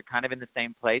seems like they're kind of in the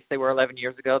same place they were 11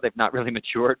 years ago. They've not really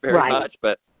matured very much,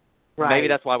 but maybe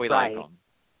that's why we like them.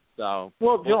 So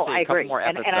we'll see. I agree. More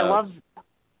and I love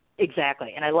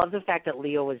exactly. And I love the fact that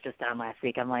Leo was just on last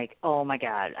week. I'm like, oh my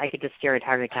God, I could just stare at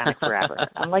Target Comics forever.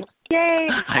 I'm like, yay!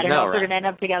 I don't know if they're going to end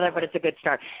up together, but it's a good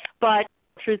start. But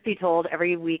truth be told,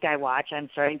 every week I watch, I'm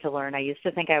starting to learn. I used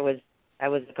to think I was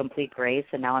a complete Grace,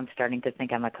 and now I'm starting to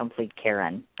think I'm a complete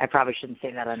Karen. I probably shouldn't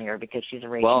say that on the air because she's a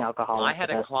raging alcoholic. I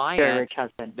had a client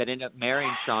that ended up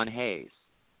marrying Sean Hayes.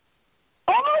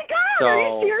 Oh my God! So, are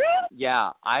you serious?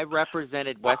 Yeah, I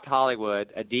represented West Hollywood,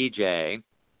 a DJ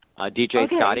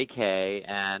Scotty K,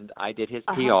 and I did his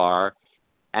PR,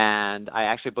 and I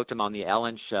actually booked him on the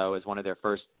Ellen Show as one of their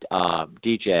first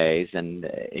DJs, and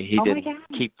he didn't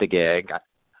keep the gig.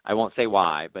 I won't say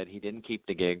why, but he didn't keep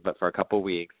the gig, but for a couple of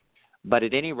weeks. But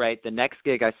at any rate, the next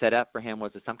gig I set up for him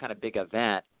was some kind of big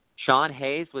event. Sean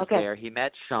Hayes was there. He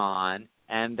met Sean,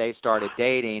 and they started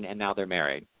dating, and now they're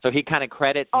married. So he kind of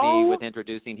credits me with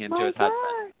introducing him to his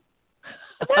husband.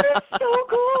 That is so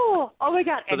cool. Oh, my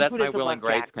God. So that's my Will and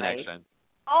Grace connection. Right?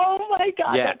 Oh, my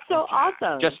God. That's so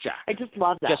awesome. Just Jack. I just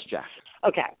love that. Just Jack.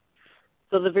 Okay.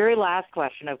 So the very last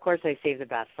question, of course I saved the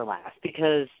best for last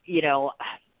because,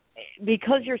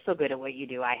 because you're so good at what you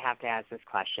do, I have to ask this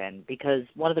question because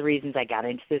one of the reasons I got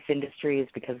into this industry is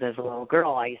because as a little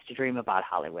girl, I used to dream about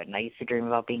Hollywood, and I used to dream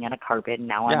about being on a carpet, and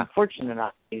now I'm fortunate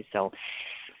enough to do so.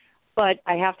 But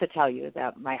I have to tell you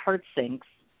that my heart sinks,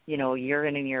 year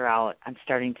in and year out. I'm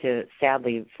starting to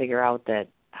sadly figure out that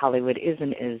Hollywood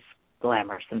isn't as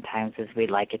glamorous sometimes as we'd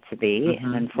like it to be,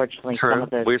 and unfortunately some of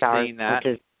the stars, which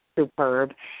is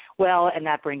superb. Well, and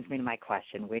that brings me to my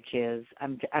question, which is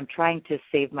I'm trying to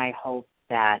save my hope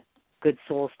that good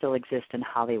souls still exist in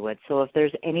Hollywood. So if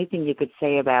there's anything you could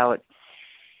say about,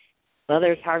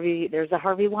 there's a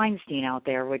Harvey Weinstein out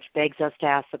there, which begs us to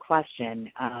ask the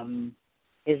question,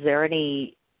 is there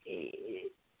any,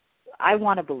 I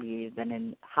want to believe that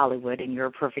in Hollywood, and you're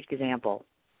a perfect example,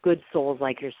 good souls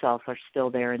like yourself are still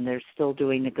there, and they're still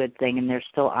doing the good thing, and they're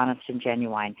still honest and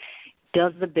genuine.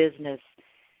 Does the business,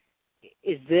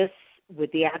 is this,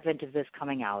 with the advent of this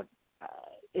coming out,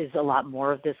 is a lot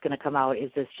more of this going to come out?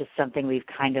 Is this just something we've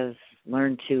kind of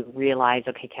learned to realize,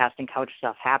 okay, casting couch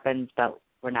stuff happens, but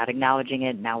we're not acknowledging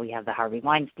it. Now we have the Harvey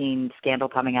Weinstein scandal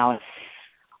coming out.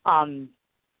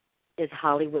 Is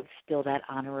Hollywood still that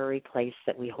honorary place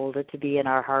that we hold it to be in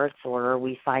our hearts, or are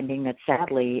we finding that,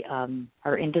 sadly,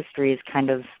 our industry is kind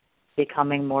of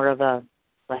becoming more of a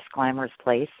less glamorous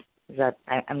place?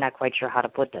 I'm not quite sure how to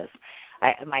put this.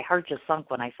 My heart just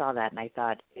sunk when I saw that, and I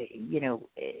thought,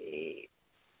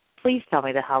 please tell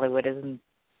me that Hollywood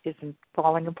isn't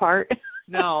falling apart.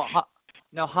 No,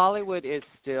 Hollywood is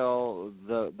still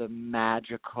the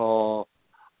magical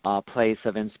place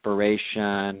of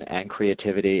inspiration and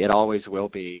creativity. It always will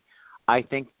be. I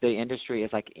think the industry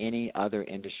is like any other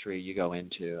industry you go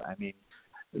into. I mean,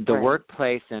 the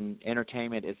workplace and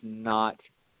entertainment is not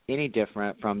any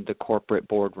different from the corporate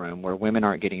boardroom where women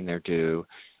aren't getting their due,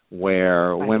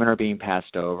 where women are being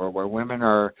passed over, where women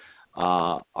are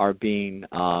being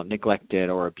neglected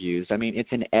or abused. I mean,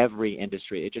 it's in every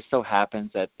industry. It just so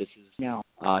happens that this is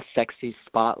a sexy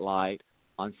spotlight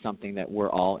on something that we're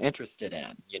all interested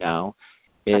in.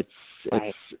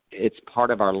 It's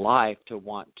part of our life to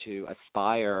want to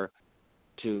aspire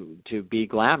to be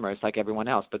glamorous like everyone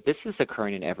else. But this is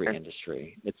occurring in every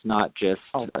industry. It's not just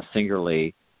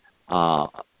singularly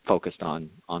focused on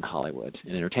Hollywood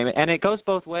and entertainment. And it goes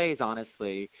both ways,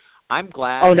 honestly. I'm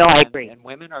glad. Oh, no, I agree. And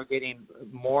women are getting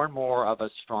more and more of a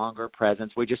stronger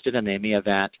presence. We just did an Emmy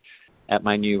event at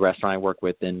my new restaurant I work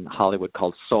with in Hollywood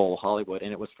called Soul Hollywood,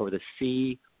 and it was for the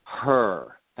See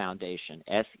Her Foundation,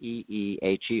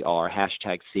 SEEHER,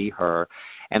 #SeeHer,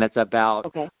 and it's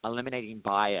about eliminating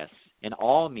bias in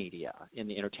all media, in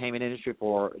the entertainment industry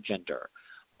for gender.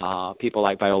 People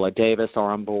like Viola Davis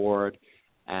are on board,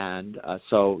 and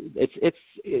so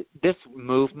this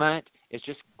movement is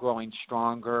just growing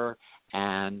stronger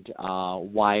and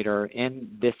wider in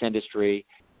this industry,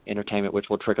 entertainment, which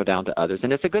will trickle down to others.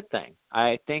 And it's a good thing.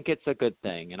 I think it's a good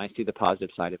thing, and I see the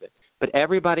positive side of it. But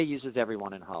everybody uses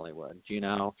everyone in Hollywood. You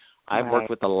know, I've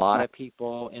worked with a lot of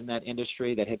people in that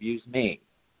industry that have used me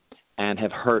and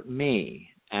have hurt me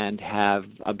and have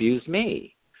abused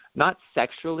me. Not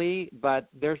sexually, but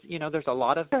there's a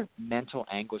lot of mental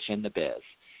anguish in the biz.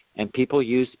 And people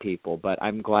use people, but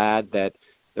I'm glad that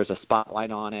there's a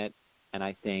spotlight on it. And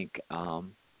I think,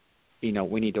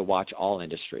 we need to watch all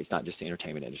industries, not just the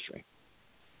entertainment industry.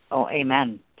 Oh,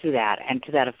 amen to that. And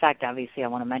to that effect, obviously, I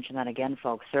want to mention that again,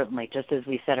 folks, certainly, just as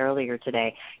we said earlier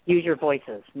today, use your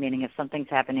voices, meaning if something's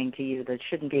happening to you that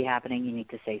shouldn't be happening, you need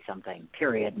to say something,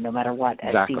 period, no matter what.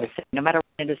 Exactly. As Steve was saying, no matter what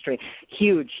industry.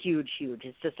 Huge, huge, huge.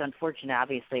 It's just unfortunate,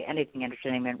 obviously, anything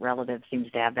entertainment relative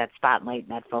seems to have that spotlight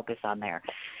and that focus on there.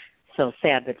 So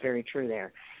sad, but very true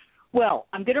there. Well,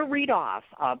 I'm going to read off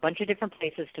a bunch of different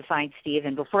places to find Steve.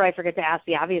 And before I forget to ask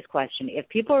the obvious question, if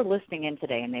people are listening in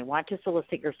today and they want to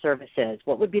solicit your services,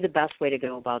 what would be the best way to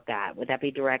go about that? Would that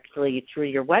be directly through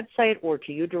your website or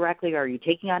to you directly? Or are you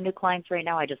taking on new clients right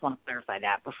now? I just want to clarify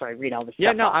that before I read all this stuff.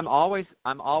 Yeah, no, I'm always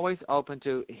open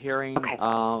to hearing,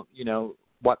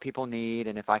 what people need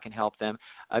and if I can help them.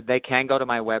 They can go to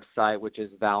my website, which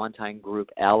is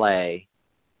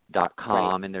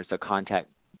ValentineGroupLA.com, and there's a contact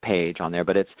page on there,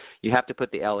 but you have to put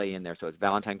the LA in there, so it's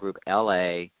Valentine Group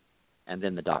LA and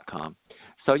then the .com.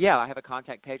 So yeah, I have a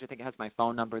contact page. I think it has my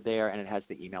phone number there, and it has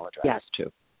the email address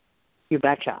too. You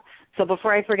betcha. So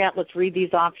before I forget, let's read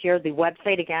these off here. The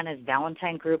website again is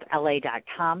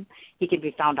ValentineGroupLA.com. He can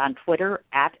be found on Twitter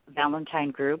at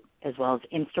Valentine Group, as well as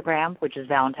Instagram, which is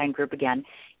Valentine Group again.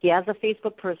 He has a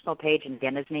Facebook personal page, and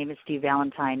again, his name is Steve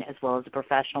Valentine, as well as a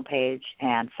professional page,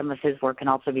 and some of his work can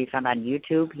also be found on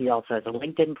YouTube. He also has a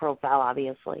LinkedIn profile,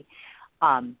 obviously.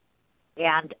 And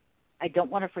I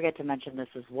don't want to forget to mention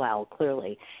this as well,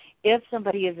 clearly. If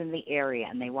somebody is in the area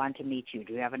and they want to meet you,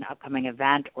 do you have an upcoming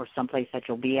event or someplace that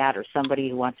you'll be at, or somebody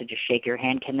who wants to just shake your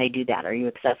hand, can they do that? Are you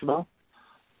accessible?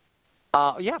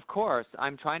 Yeah, of course.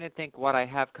 I'm trying to think what I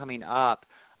have coming up.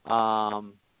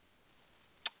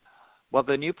 Well,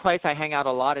 the new place I hang out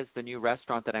a lot is the new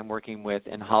restaurant that I'm working with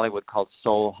in Hollywood called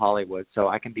Soul Hollywood, so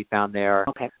I can be found there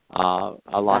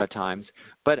a lot of times.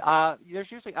 But there's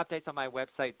usually updates on my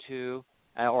website too,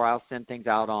 or I'll send things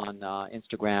out on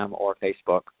Instagram or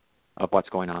Facebook of what's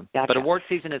going on. Gotcha. But award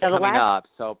season is coming up,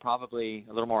 so probably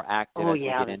a little more active as we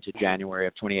get into January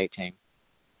of 2018.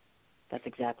 That's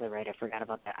exactly right. I forgot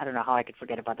about that. I don't know how I could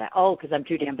forget about that. Oh, because I'm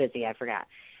too damn busy. I forgot.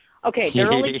 Okay, there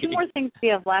are only two more things we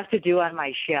have left to do on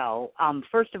my show.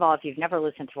 First of all, if you've never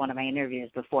listened to one of my interviews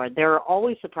before, there are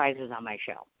always surprises on my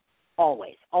show.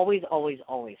 Always, always, always,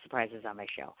 always surprises on my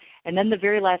show. And then the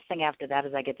very last thing after that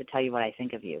is I get to tell you what I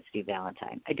think of you, Steve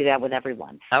Valentine. I do that with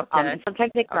everyone. Okay. And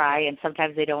sometimes they cry, and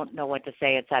sometimes they don't know what to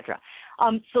say, etc.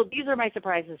 So these are my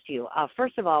surprises to you.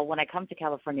 First of all, when I come to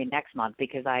California next month,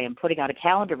 because I am putting out a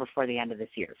calendar before the end of this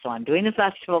year. So I'm doing the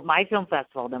festival, my film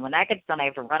festival. Then when that gets done, I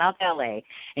have to run out to L.A.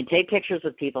 and take pictures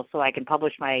with people so I can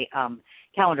publish my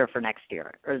calendar for next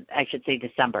year, or I should say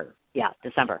December. Yeah,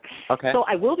 December. Okay. So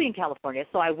I will be in California,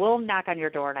 so I will knock on your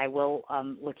door and I will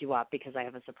look you up because I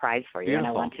have a surprise for you. Beautiful.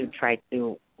 And I want to try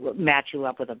to match you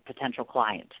up with a potential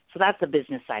client. So that's the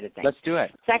business side of things. Let's do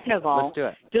it. Second of all, let's do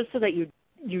it. Just so that you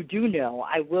do know,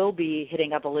 I will be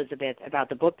hitting up Elizabeth about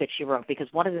the book that she wrote because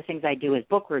one of the things I do is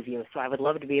book review, so I would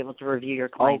love to be able to review your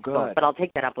client's book. But I'll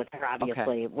take that up with her,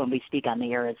 obviously, when we speak on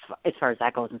the air as far as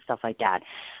that goes and stuff like that.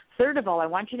 Third of all, I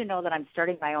want you to know that I'm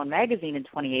starting my own magazine in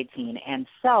 2018, and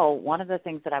so one of the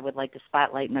things that I would like to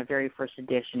spotlight in the very first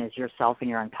edition is yourself and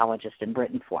your oncologist in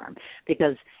written form,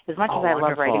 because as much as I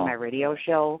love writing my radio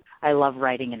show, I love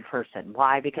writing in person.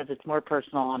 Why? Because it's more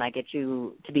personal, and I get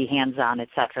you to be hands-on, et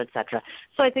cetera, et cetera.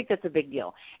 So I think that's a big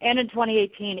deal. And in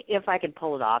 2018, if I can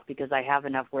pull it off, because I have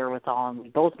enough wherewithal and we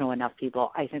both know enough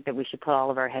people, I think that we should put all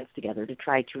of our heads together to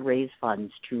try to raise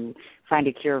funds to find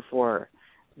a cure for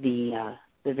the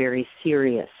very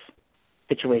serious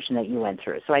situation that you went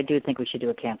through. So I do think we should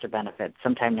do a cancer benefit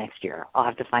sometime next year. I'll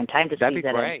have to find time to That'd squeeze be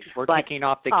that great. in. We're kicking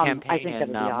off the campaign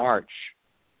in March.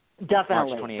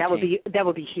 Definitely. March that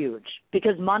would be huge,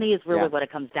 because money is really what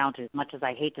it comes down to. As much as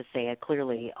I hate to say it,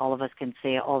 clearly all of us can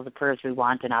say all of the prayers we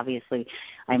want, and obviously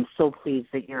I'm so pleased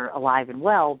that you're alive and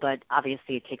well, but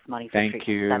obviously it takes money for treatment. Thank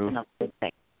you. That's another big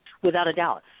thing. Without a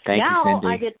doubt. Thank now you, Cindy.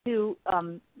 I get to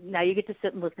now you get to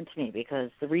sit and listen to me, because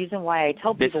the reason why I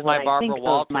tell This people is my what I Barbara think of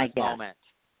Walters my guests. moment.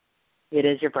 It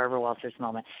is your Barbara Walters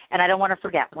moment. And I don't want to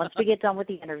forget, once we get done with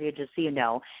the interview, just so you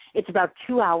know, it's about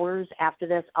 2 hours after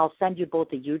this. I'll send you both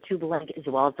the YouTube link as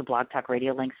well as the Blog Talk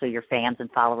Radio link so your fans and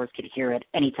followers can hear it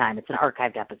anytime. It's an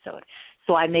archived episode.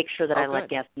 So I make sure that I let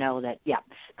guests know that, a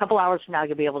couple hours from now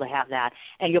you'll be able to have that.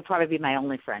 And you'll probably be my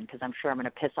only friend, because I'm sure I'm going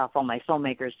to piss off all my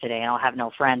filmmakers today, and I'll have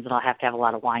no friends, and I'll have to have a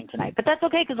lot of wine tonight. But that's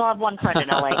okay, because I'll have one friend in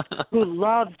L.A. who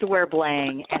loves to wear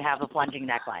bling and have a plunging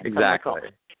neckline. Exactly. So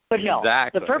but no,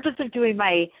 exactly. The purpose of doing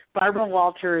my Barbara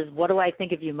Walters, what do I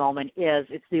think of you moment is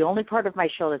it's the only part of my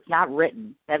show that's not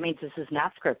written. That means this is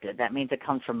not scripted. That means it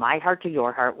comes from my heart to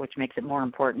your heart, which makes it more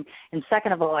important. And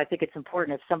second of all, I think it's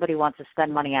important if somebody wants to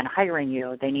spend money on hiring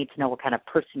you, they need to know what kind of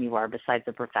person you are besides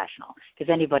a professional,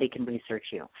 because anybody can research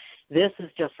you. This is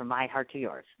just from my heart to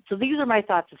yours. So these are my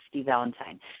thoughts of Steve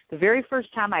Valentine. The very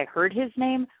first time I heard his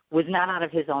name was not out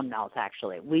of his own mouth,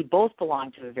 actually. We both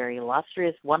belong to a very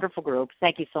illustrious, wonderful group.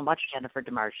 Thank you so much, Jennifer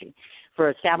DeMarchi, for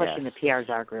establishing the PR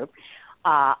Czar group.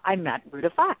 I met Ruta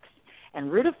Fox.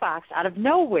 And Ruta Fox, out of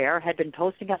nowhere, had been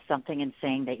posting up something and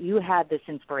saying that you had this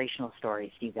inspirational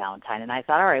story, Steve Valentine. And I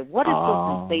thought, all right, what is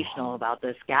so sensational about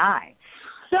this guy?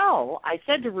 So I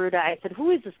said to Ruta, I said,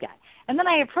 who is this guy? And then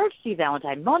I approached Steve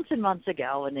Valentine months and months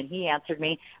ago, and then he answered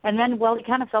me. And then, well, he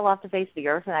kind of fell off the face of the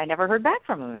earth, and I never heard back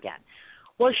from him again.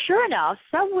 Well, sure enough,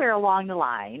 somewhere along the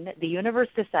line, the universe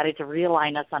decided to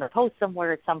realign us on a post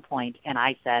somewhere at some point, and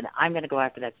I said, I'm going to go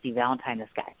after that Steve Valentine, this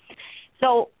guy.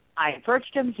 So I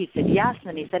approached him. He said yes, and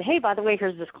then he said, hey, by the way,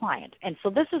 here's this client. And so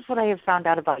this is what I have found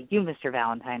out about you, Mr.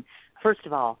 Valentine. First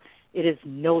of all, it is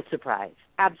no surprise,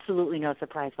 absolutely no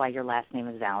surprise why your last name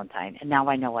is Valentine. And now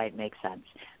I know why it makes sense,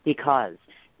 because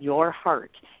your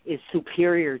heart is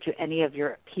superior to any of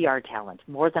your PR talent,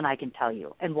 more than I can tell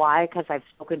you. And why? Because I've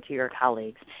spoken to your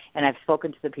colleagues, and I've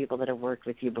spoken to the people that have worked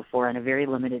with you before on a very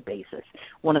limited basis.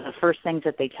 One of the first things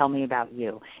that they tell me about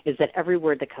you is that every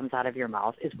word that comes out of your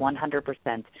mouth is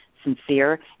 100%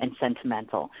 sincere and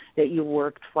sentimental, that you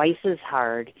work twice as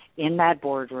hard in that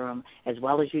boardroom as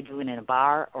well as you do in a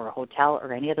bar or a hotel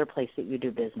or any other place that you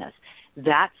do business.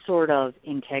 That sort of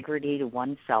integrity to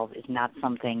oneself is not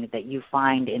something that you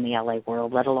find in the LA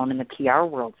world, let alone in the PR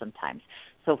world sometimes.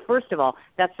 So first of all,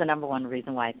 that's the number one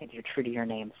reason why I think you're true to your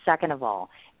name. Second of all,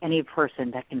 any person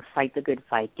that can fight the good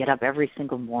fight, get up every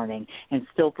single morning and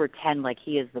still pretend like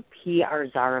he is the PR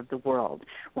czar of the world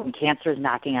when cancer is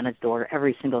knocking on his door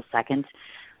every single second,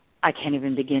 I can't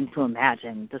even begin to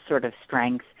imagine the sort of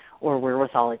strength or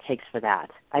wherewithal it takes for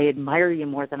that. I admire you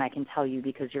more than I can tell you,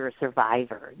 because you're a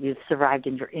survivor. You've survived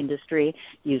in your industry,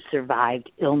 you've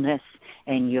survived illness,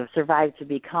 and you've survived to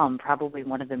become probably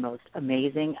one of the most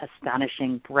amazing,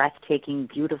 astonishing, breathtaking,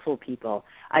 beautiful people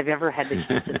I've ever had the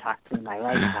chance to talk to in my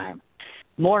lifetime.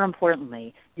 More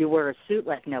importantly, you wear a suit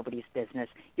like nobody's business.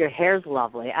 Your hair's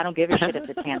lovely. I don't give a shit if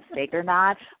the tant's fake or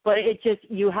not, but it just,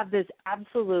 you have this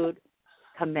absolute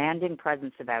commanding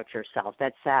presence about yourself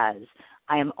that says,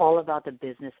 I am all about the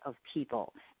business of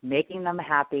people, making them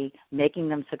happy, making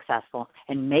them successful,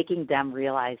 and making them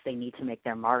realize they need to make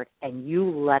their mark, and you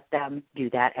let them do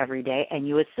that every day, and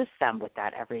you assist them with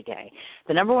that every day.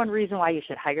 The number one reason why you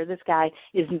should hire this guy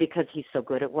isn't because he's so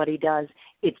good at what he does.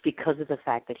 It's because of the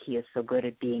fact that he is so good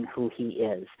at being who he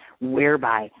is,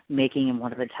 whereby making him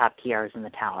one of the top PRs in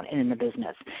the town and in the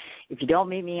business. If you don't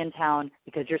meet me in town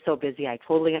because you're so busy, I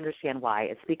totally understand why.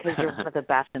 It's because you're one of the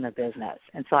best in the business.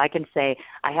 And so I can say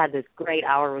I had this great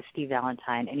hour with Steve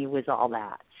Valentine, and he was all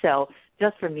that. So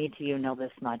just for me to know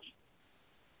this much,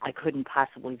 I couldn't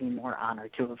possibly be more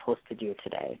honored to have hosted you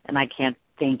today. And I can't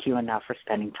thank you enough for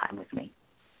spending time with me.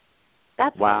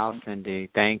 That's wow, awesome. Cindy,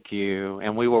 thank you.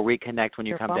 And we will reconnect when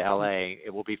you come to LA.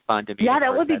 It will be fun to meet you. Yeah,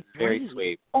 that would be very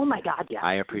sweet. Oh, my God, yeah.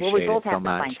 I appreciate we both it so have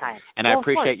much. To find time. And I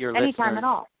appreciate your Anytime listeners at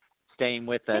all. staying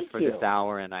with us for this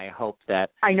hour, and I hope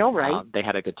that I know, right? They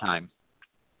had a good time.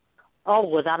 Oh,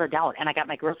 without a doubt. And I got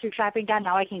my grocery shopping done.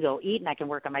 Now I can go eat, and I can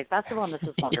work on my festival, and this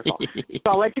is wonderful. So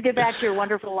I'll let you get back to your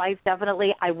wonderful life,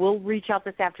 definitely. I will reach out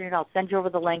this afternoon. I'll send you over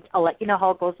the link. I'll let you know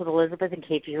how it goes with Elizabeth in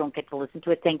case you don't get to listen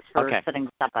to it. Thanks for setting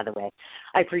this up, by the way.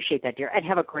 I appreciate that, dear. And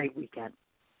have a great weekend.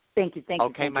 Thank you. Thank you.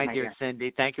 Okay, my dear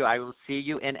Cindy. Thank you. I will see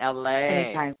you in L.A.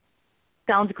 Anytime.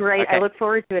 Sounds great. Okay. I look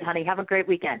forward to it, honey. Have a great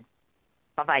weekend.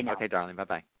 Bye-bye now. Okay, darling.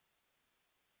 Bye-bye.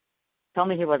 Told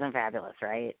me he wasn't fabulous,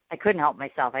 right? I couldn't help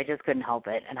myself. I just couldn't help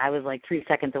it. And I was like 3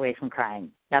 seconds away from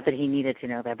crying. Not that he needed to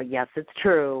know that, but yes, it's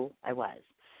true. I was.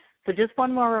 So just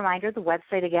one more reminder. The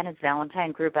website, again, is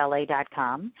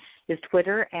ValentineGroupLA.com. His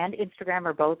Twitter and Instagram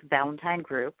are both Valentine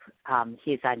Group.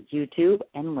 He's on YouTube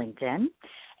and LinkedIn.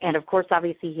 And, of course,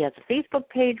 obviously he has a Facebook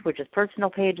page, which is personal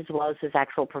page, as well as his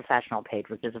actual professional page,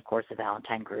 which is, of course, the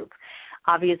Valentine Group.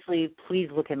 Obviously, please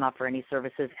look him up for any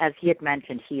services. As he had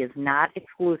mentioned, he is not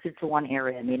exclusive to one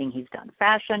area, meaning he's done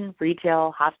fashion,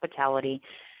 retail, hospitality,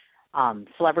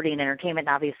 celebrity and entertainment,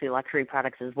 and obviously luxury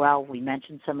products as well. We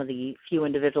mentioned some of the few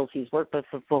individuals he's worked with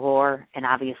before, and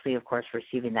obviously, of course,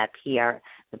 receiving that PR.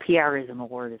 The PRism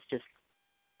award is just,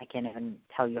 I can't even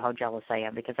tell you how jealous I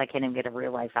am, because I can't even get a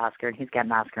real-life Oscar, and he's got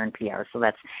an Oscar in PR, so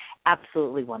that's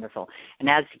absolutely wonderful. And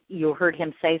as you heard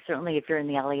him say, certainly if you're in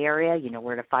the LA area, you know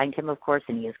where to find him, of course,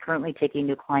 and he is currently taking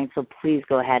new clients, so please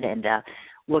go ahead and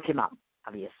look him up,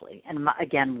 obviously. And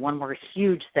again, one more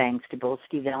huge thanks to both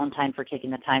Steve Valentine for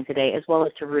taking the time today, as well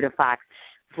as to Ruta Fox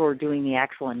for doing the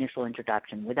actual initial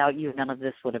introduction. Without you, none of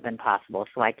this would have been possible,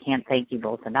 so I can't thank you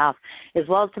both enough. As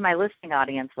well as to my listening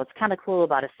audience, what's kind of cool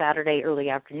about a Saturday early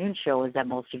afternoon show is that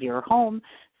most of you are home,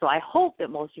 so I hope that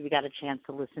most of you got a chance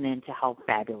to listen in to how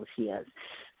fabulous he is.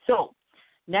 So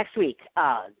next week,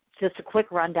 just a quick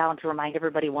rundown to remind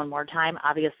everybody one more time.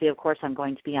 Obviously, of course, I'm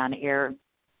going to be on air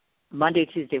Monday,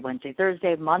 Tuesday, Wednesday,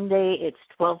 Thursday. Monday, it's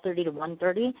 12:30 to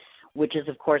 1:30, which is,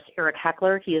 of course, Eric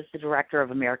Heckler. He is the director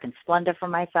of American Splenda for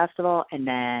my festival. And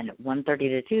then 1:30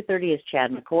 to 2:30 is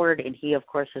Chad McCord, and he, of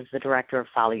course, is the director of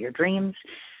Follow Your Dreams.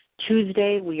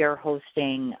 Tuesday, we are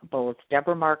hosting both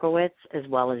Deborah Markowitz as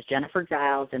well as Jennifer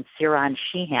Giles and Ciaran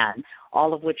Sheehan,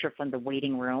 all of which are from The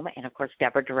Waiting Room, and, of course,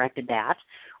 Deborah directed that.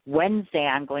 Wednesday,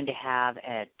 I'm going to have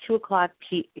at 1 o'clock,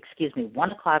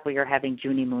 we are having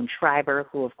Junie Moon Schreiber,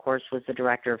 who, of course, was the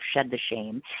director of Shed the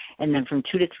Shame. And then from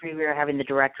 2 to 3, we are having the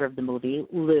director of the movie,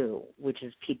 Lou, which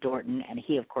is Pete Dorton, and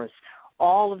he, of course,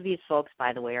 all of these folks,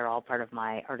 by the way, are all part of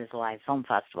my Art is Alive Film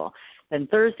Festival. Then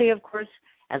Thursday, of course,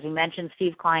 as we mentioned,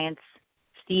 Steve's client,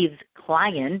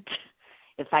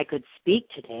 if I could speak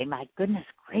today, my goodness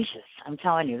gracious, I'm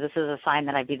telling you, this is a sign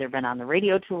that I've either been on the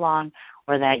radio too long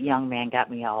or that young man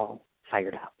got me all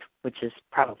fired up, which is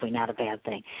probably not a bad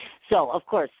thing. So, of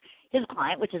course, his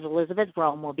client, which is Elizabeth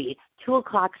Rome, will be 2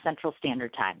 o'clock Central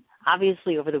Standard Time.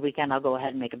 Obviously, over the weekend, I'll go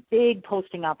ahead and make a big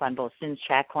posting up on both Sin's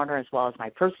Chat Corner as well as my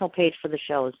personal page for the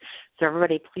shows. So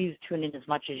everybody, please tune in as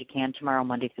much as you can tomorrow,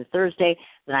 Monday through Thursday.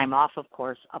 Then I'm off, of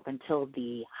course, up until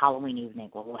the Halloween evening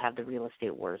where we'll have the Real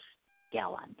Estate Wars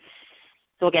Gala on.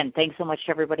 So again, thanks so much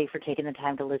to everybody for taking the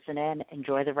time to listen in.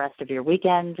 Enjoy the rest of your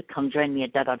weekend. Come join me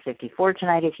at Dugout 54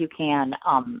 tonight if you can.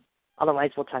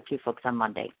 Otherwise, we'll talk to you folks on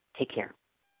Monday. Take care.